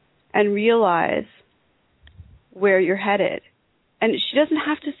and realize where you're headed. And she doesn't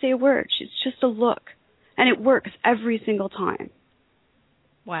have to say a word. It's just a look. And it works every single time.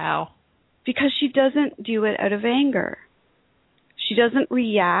 Wow. Because she doesn't do it out of anger. She doesn't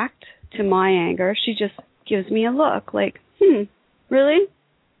react to my anger. She just gives me a look like, really?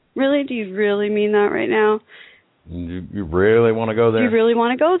 Really? Do you really mean that right now? You really want to go there? You really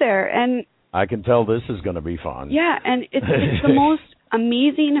want to go there. And I can tell this is going to be fun. Yeah, and it's the most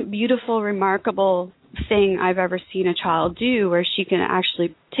amazing, beautiful, remarkable thing I've ever seen a child do, where she can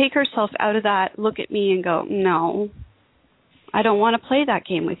actually take herself out of that, look at me and go, no, I don't want to play that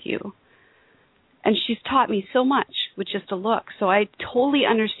game with you. And she's taught me so much with just a look. So I totally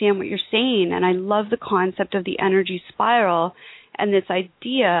understand what you're saying, and I love the concept of the energy spiral and this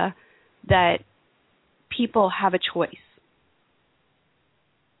idea that people have a choice.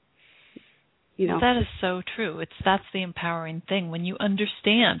 That is so true. That's the empowering thing. When you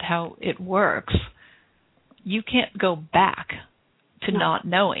understand how it works, you can't go back to not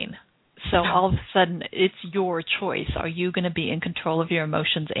knowing. So all of a sudden, it's your choice. Are you going to be in control of your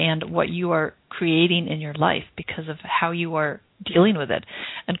emotions and what you are creating in your life because of how you are dealing with it?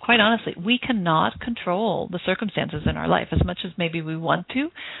 And quite honestly, we cannot control the circumstances in our life as much as maybe we want to.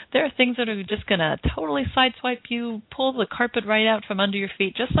 There are things that are just going to totally sideswipe you, pull the carpet right out from under your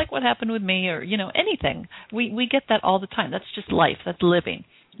feet, just like what happened with me, or, anything. We get that all the time. That's just life. That's living.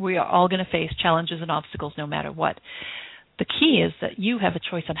 We are all going to face challenges and obstacles no matter what. The key is that you have a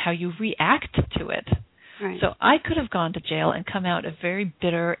choice on how you react to it. Right. So I could have gone to jail and come out a very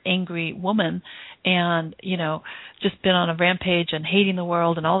bitter, angry woman and, just been on a rampage and hating the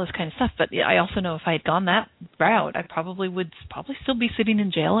world and all this kind of stuff. But I also know if I had gone that route, I probably would still be sitting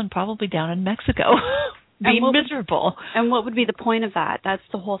in jail and probably down in Mexico being miserable. And what would be the point of that? That's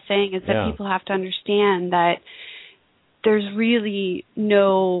the whole thing, is that people have to understand that there's really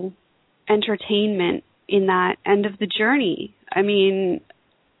no entertainment in that end of the journey. I mean,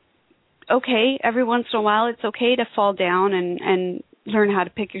 okay, every once in a while it's okay to fall down and learn how to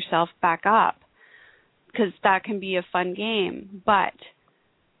pick yourself back up, because that can be a fun game. But,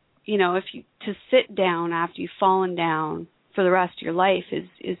 if you to sit down after you've fallen down for the rest of your life is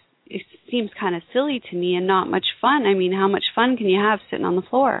it seems kind of silly to me and not much fun. I mean, how much fun can you have sitting on the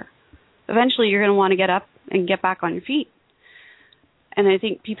floor? Eventually you're going to want to get up and get back on your feet. And I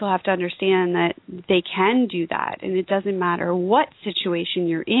think people have to understand that they can do that, and it doesn't matter what situation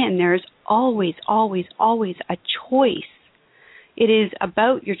you're in. There's always, always, always a choice. It is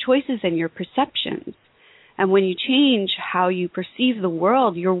about your choices and your perceptions. And when you change how you perceive the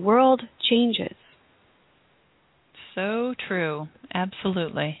world, your world changes. So true.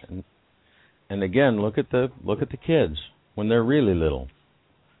 Absolutely. And again, look at the kids when they're really little.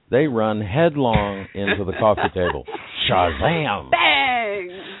 They run headlong into the coffee table. Shazam!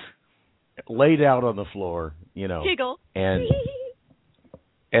 Bang! Laid out on the floor, Giggle. and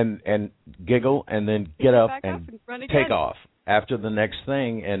giggle, and then get up and take off after the next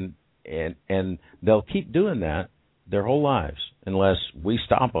thing, and they'll keep doing that their whole lives unless we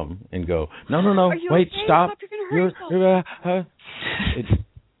stop them and go, no, wait, okay? stop. You're gonna hurt yourself.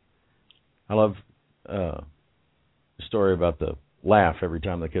 I love the story about the laugh every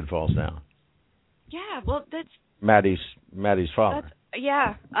time the kid falls down. Yeah, well, that's Maddie's father.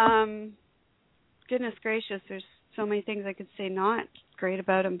 Goodness gracious, there's so many things I could say not great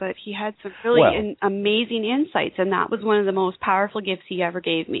about him, but he had some really amazing insights, and that was one of the most powerful gifts he ever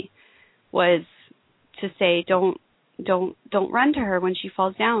gave me, was to say, don't run to her when she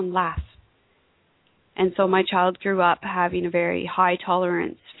falls down, laugh. And so my child grew up having a very high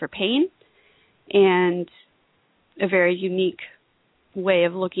tolerance for pain and a very unique way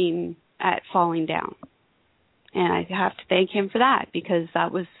of looking at falling down. And I have to thank him for that, because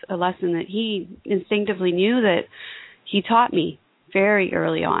that was a lesson that he instinctively knew, that he taught me very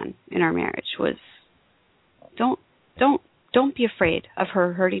early on in our marriage, was don't be afraid of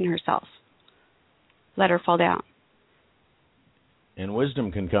her hurting herself. Let her fall down. And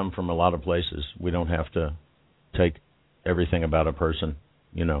wisdom can come from a lot of places. We don't have to take everything about a person,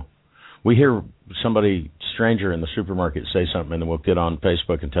 We hear somebody, stranger in the supermarket, say something, and then we'll get on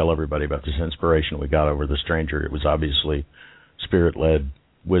Facebook and tell everybody about this inspiration we got over the stranger. It was obviously spirit-led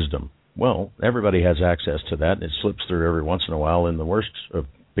wisdom. Well, everybody has access to that, and it slips through every once in a while in the worst of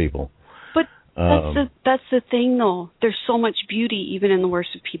people. But that's the thing, though. There's so much beauty even in the worst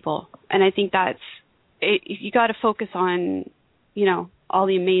of people, and I think that's it. You got to focus on, all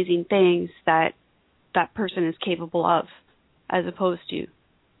the amazing things that person is capable of, as opposed to.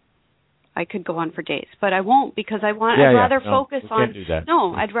 I could go on for days, but I won't, because I'd rather focus on.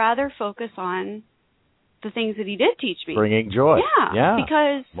 No, I'd rather focus on the things that he did teach me. Bringing joy. Yeah.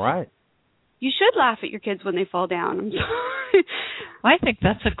 Because right. You should laugh at your kids when they fall down. I'm sorry. I think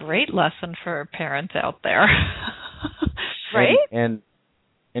that's a great lesson for parents out there. Right? And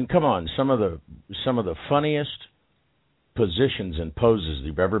come on, some of the funniest positions and poses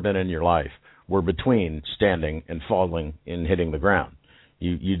you've ever been in your life were between standing and falling and hitting the ground.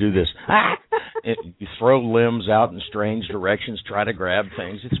 You do this, you throw limbs out in strange directions, try to grab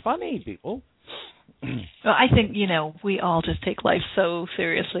things. It's funny, people. Well, I think, we all just take life so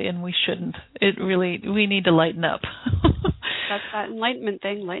seriously, and we shouldn't. We need to lighten up. That's that enlightenment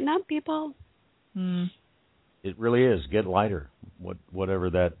thing. Lighten up, people. Mm. It really is. Get lighter, whatever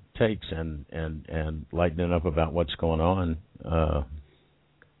that takes, and lightening up about what's going on.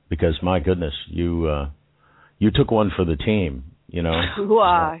 Because, my goodness, you took one for the team.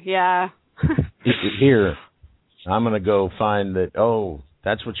 Yeah. Here, I'm going to go find that,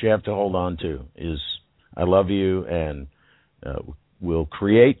 that's what you have to hold on to, is I love you, and we'll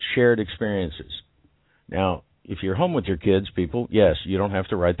create shared experiences. Now, if you're home with your kids, people, yes, you don't have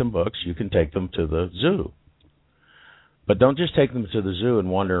to write them books. You can take them to the zoo. But don't just take them to the zoo and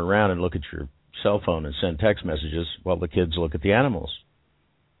wander around and look at your cell phone and send text messages while the kids look at the animals.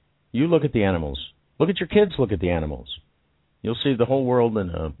 You look at the animals. Look at your kids look at the animals. You'll see the whole world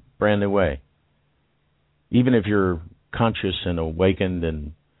in a brand new way. Even if you're conscious and awakened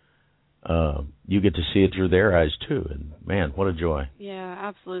and you get to see it through their eyes too. And man, what a joy! Yeah,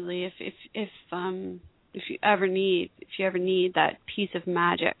 absolutely. If you ever need that piece of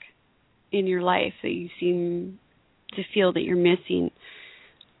magic in your life that you seem to feel that you're missing,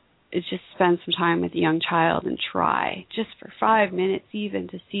 is just spend some time with a young child and try just for 5 minutes even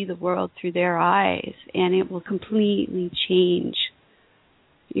to see the world through their eyes, and it will completely change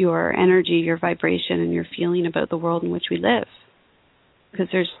your energy, your vibration, and your feeling about the world in which we live. Because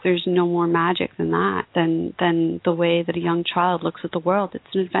there's no more magic than that, than the way that a young child looks at the world. It's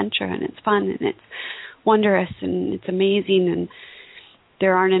an adventure, and it's fun, and it's wondrous, and it's amazing, and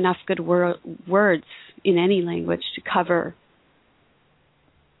there aren't enough good words in any language to cover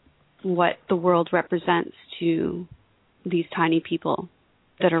what the world represents to these tiny people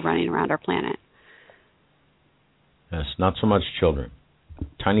that are running around our planet. Yes, not so much children.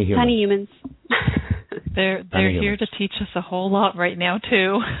 Tiny humans. Tiny humans. They're here to teach us a whole lot right now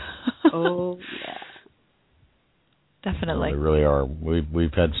too. Oh yeah. Definitely. They really are.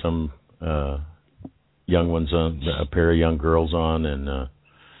 We've had some young ones on, a pair of young girls on, and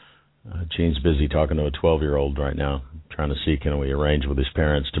Gene's busy talking to a 12-year-old right now, trying to see can we arrange with his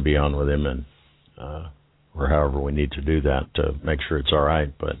parents to be on with him, and or however we need to do that to make sure it's all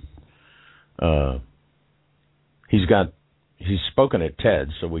right. But he's spoken at TED,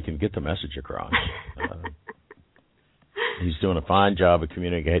 so we can get the message across. He's doing a fine job of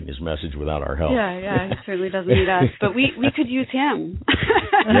communicating his message without our help. Yeah, he certainly doesn't need us, but we could use him.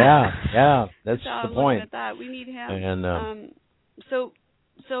 yeah, that's the point. At that. We need him. And so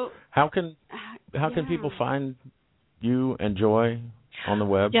how can people find you and Joy on the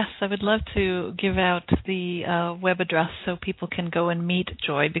web? Yes, I would love to give out the web address so people can go and meet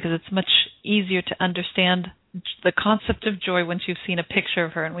Joy, because it's much easier to understand the concept of joy once you've seen a picture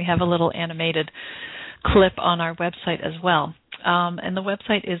of her, and we have a little animated clip on our website as well. And the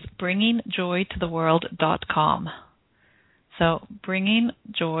website is bringingjoytotheworld.com. So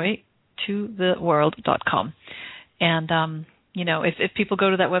bringingjoytotheworld.com. And if people go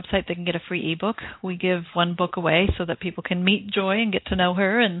to that website, they can get a free ebook. We give one book away so that people can meet Joy and get to know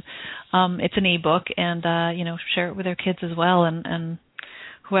her. And it's an ebook, and share it with their kids as well, and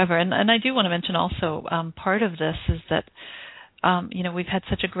whoever. And I do want to mention also, part of this is that we've had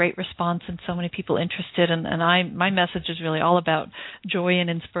such a great response and so many people interested, and my message is really all about joy and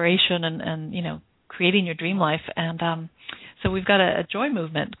inspiration and creating your dream life. And so we've got a joy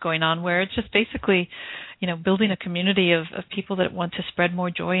movement going on where it's just basically building a community of people that want to spread more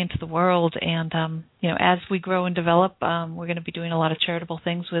joy into the world. And as we grow and develop, we're going to be doing a lot of charitable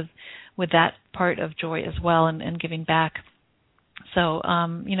things with that part of joy as well, and giving back. So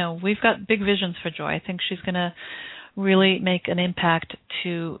we've got big visions for Joy. I think she's going to really make an impact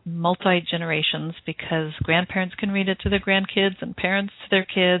to multi-generations, because grandparents can read it to their grandkids and parents to their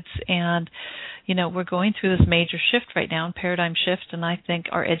kids. And, we're going through this major shift right now, paradigm shift, and I think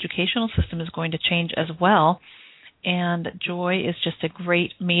our educational system is going to change as well. And Joy is just a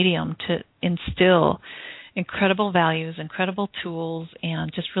great medium to instill incredible values, incredible tools,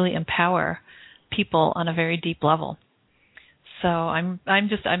 and just really empower people on a very deep level. So I'm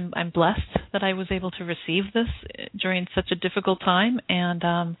blessed that I was able to receive this during such a difficult time, and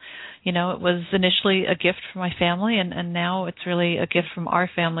it was initially a gift from my family, and now it's really a gift from our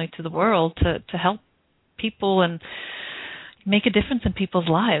family to the world to help people and make a difference in people's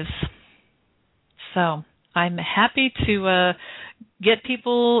lives. So I'm happy to get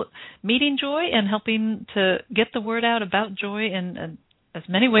people meeting Joy and helping to get the word out about Joy in as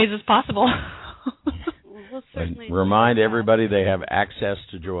many ways as possible. We'll certainly remind everybody they have access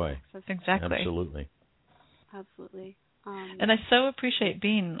to joy. Exactly. Absolutely. And I so appreciate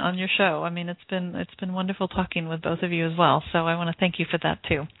being on your show. I mean, it's been wonderful talking with both of you as well. So I want to thank you for that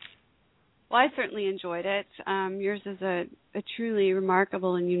too. Well, I certainly enjoyed it. Yours is a truly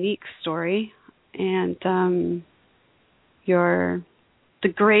remarkable and unique story, and the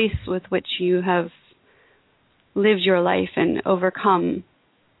grace with which you have lived your life and overcome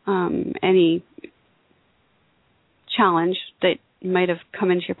any challenge that might have come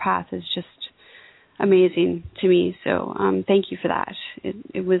into your path is just amazing to me. So thank you for that.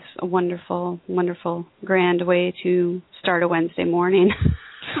 It was a wonderful, wonderful, grand way to start a Wednesday morning.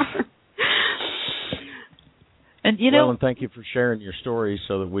 And and thank you for sharing your story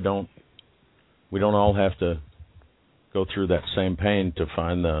so that we don't all have to go through that same pain to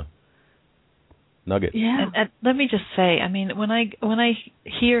find nugget. Yeah. And let me just say, I mean, when I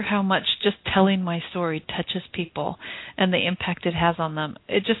hear how much just telling my story touches people and the impact it has on them,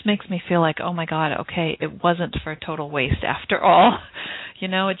 it just makes me feel like, oh my God, okay, it wasn't for a total waste after all. You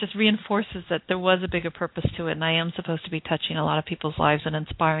know, it just reinforces that there was a bigger purpose to it, and I am supposed to be touching a lot of people's lives and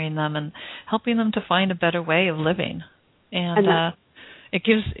inspiring them and helping them to find a better way of living. And it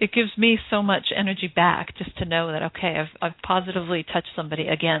gives me so much energy back just to know that, okay, I've positively touched somebody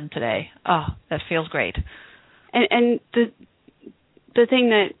again today. Oh, that feels great. And the thing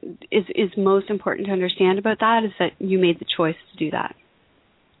that is most important to understand about that is that you made the choice to do that.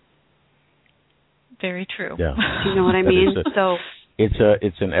 Very true. Yeah. Do you know what I mean? So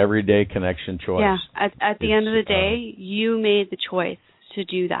it's an everyday connection choice. Yeah. At the end of the day, you made the choice to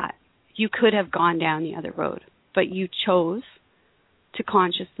do that. You could have gone down the other road, but you chose to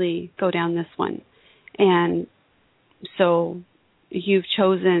consciously go down this one. And so you've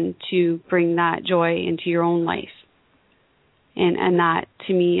chosen to bring that joy into your own life. And that,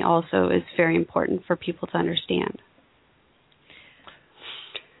 to me, also is very important for people to understand.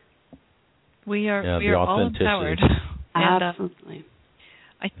 We are all empowered. Absolutely.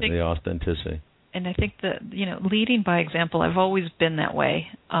 I think the authenticity. And I think that, you know, leading by example, I've always been that way.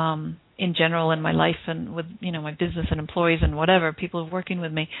 In general in my life and with, you know, my business and employees and whatever, people working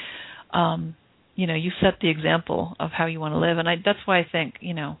with me, you know, you set the example of how you want to live. And that's why I think,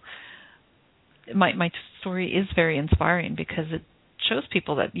 you know, my story is very inspiring, because it shows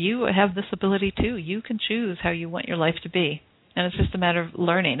people that you have this ability too. You can choose how you want your life to be. And it's just a matter of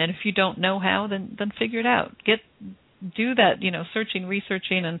learning. And if you don't know how, then figure it out. Do that, you know, searching,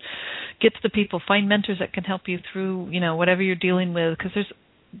 researching, and get to the people. Find mentors that can help you through, you know, whatever you're dealing with, because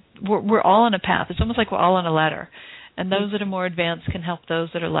we're all on a path. It's almost like we're all on a ladder, and those that are more advanced can help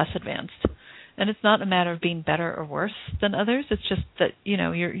those that are less advanced. And it's not a matter of being better or worse than others. It's just that, you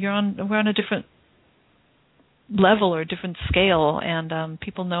know, we're on a different level or a different scale, and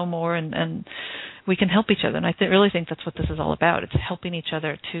people know more, and we can help each other. And I really think that's what this is all about. It's helping each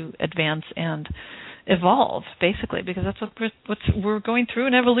other to advance and evolve, basically, because that's what we're going through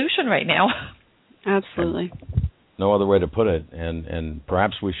an evolution right now. Absolutely. No other way to put it, and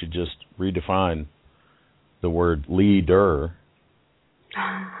perhaps we should just redefine the word leader.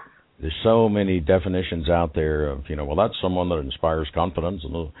 There's so many definitions out there of, you know, well, that's someone that inspires confidence.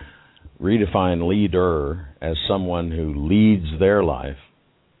 And redefine leader as someone who leads their life,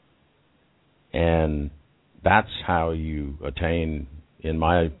 and that's how you attain, in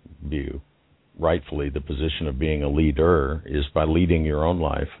my view, rightfully the position of being a leader, is by leading your own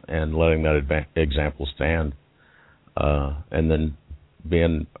life and letting that example stand. And then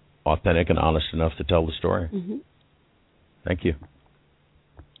being authentic and honest enough to tell the story. Mm-hmm. Thank you.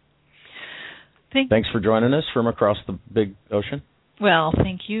 Thanks for joining us from across the big ocean. Well,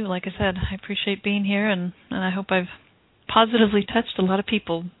 thank you. Like I said, I appreciate being here, and I hope I've positively touched a lot of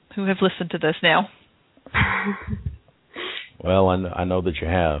people who have listened to this now. Well, I know that you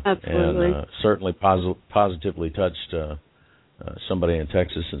have. Absolutely. And certainly positively touched somebody in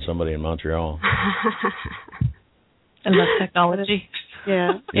Texas and somebody in Montreal. I love technology.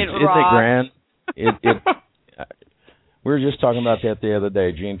 Yeah. Isn't it grand? We were just talking about that the other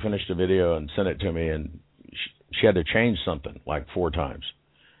day. Jean finished a video and sent it to me, and she had to change something like 4 times.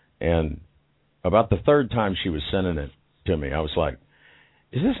 And about the 3rd time she was sending it to me, I was like,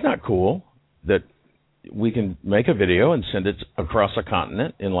 is this not cool that we can make a video and send it across a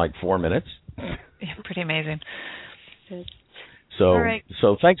continent in like 4 minutes? Yeah, pretty amazing. So, all right.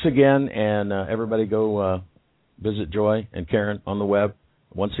 So thanks again, and everybody go visit Joy and Karen on the web.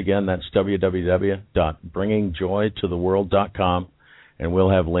 Once again, that's www.bringingjoytotheworld.com, and we'll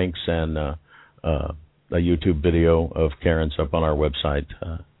have links and a YouTube video of Karen's up on our website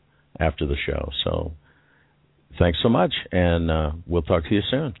after the show. So thanks so much, and we'll talk to you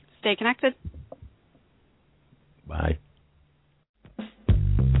soon. Stay connected. Bye.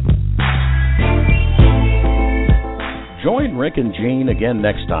 Join Rick and Jean again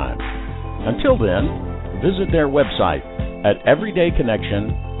next time. Until then, visit their website at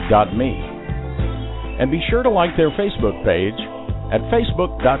everydayconnection.me. And be sure to like their Facebook page at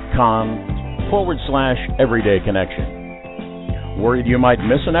facebook.com/everydayconnection. Worried you might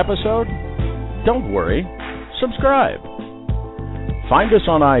miss an episode? Don't worry. Subscribe. Find us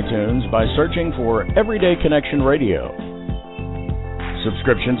on iTunes by searching for Everyday Connection Radio.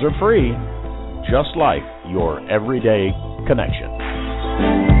 Subscriptions are free, just like your everyday connection.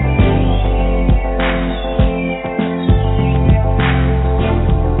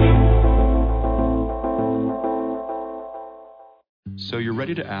 So you're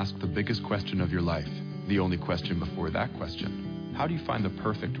ready to ask the biggest question of your life, the only question before that question. How do you find the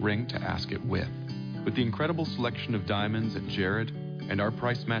perfect ring to ask it with? With the incredible selection of diamonds at Jared and our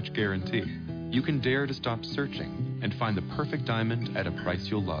price match guarantee, you can dare to stop searching and find the perfect diamond at a price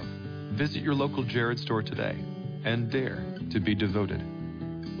you'll love. Visit your local Jared store today and dare to be devoted.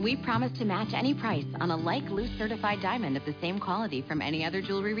 We promise to match any price on a like loose certified diamond of the same quality from any other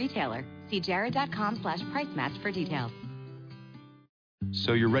jewelry retailer. See jared.com/price match for details.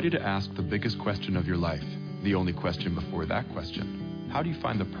 So you're ready to ask the biggest question of your life, the only question before that question. How do you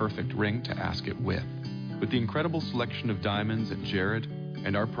find the perfect ring to ask it with? With the incredible selection of diamonds at Jared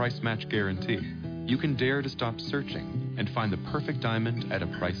and our price match guarantee, you can dare to stop searching and find the perfect diamond at a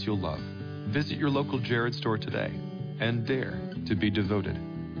price you'll love. Visit your local Jared store today and dare to be devoted.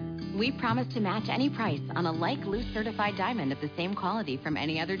 We promise to match any price on a like loose certified diamond of the same quality from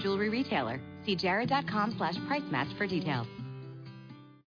any other jewelry retailer. See jared.com/price match for details.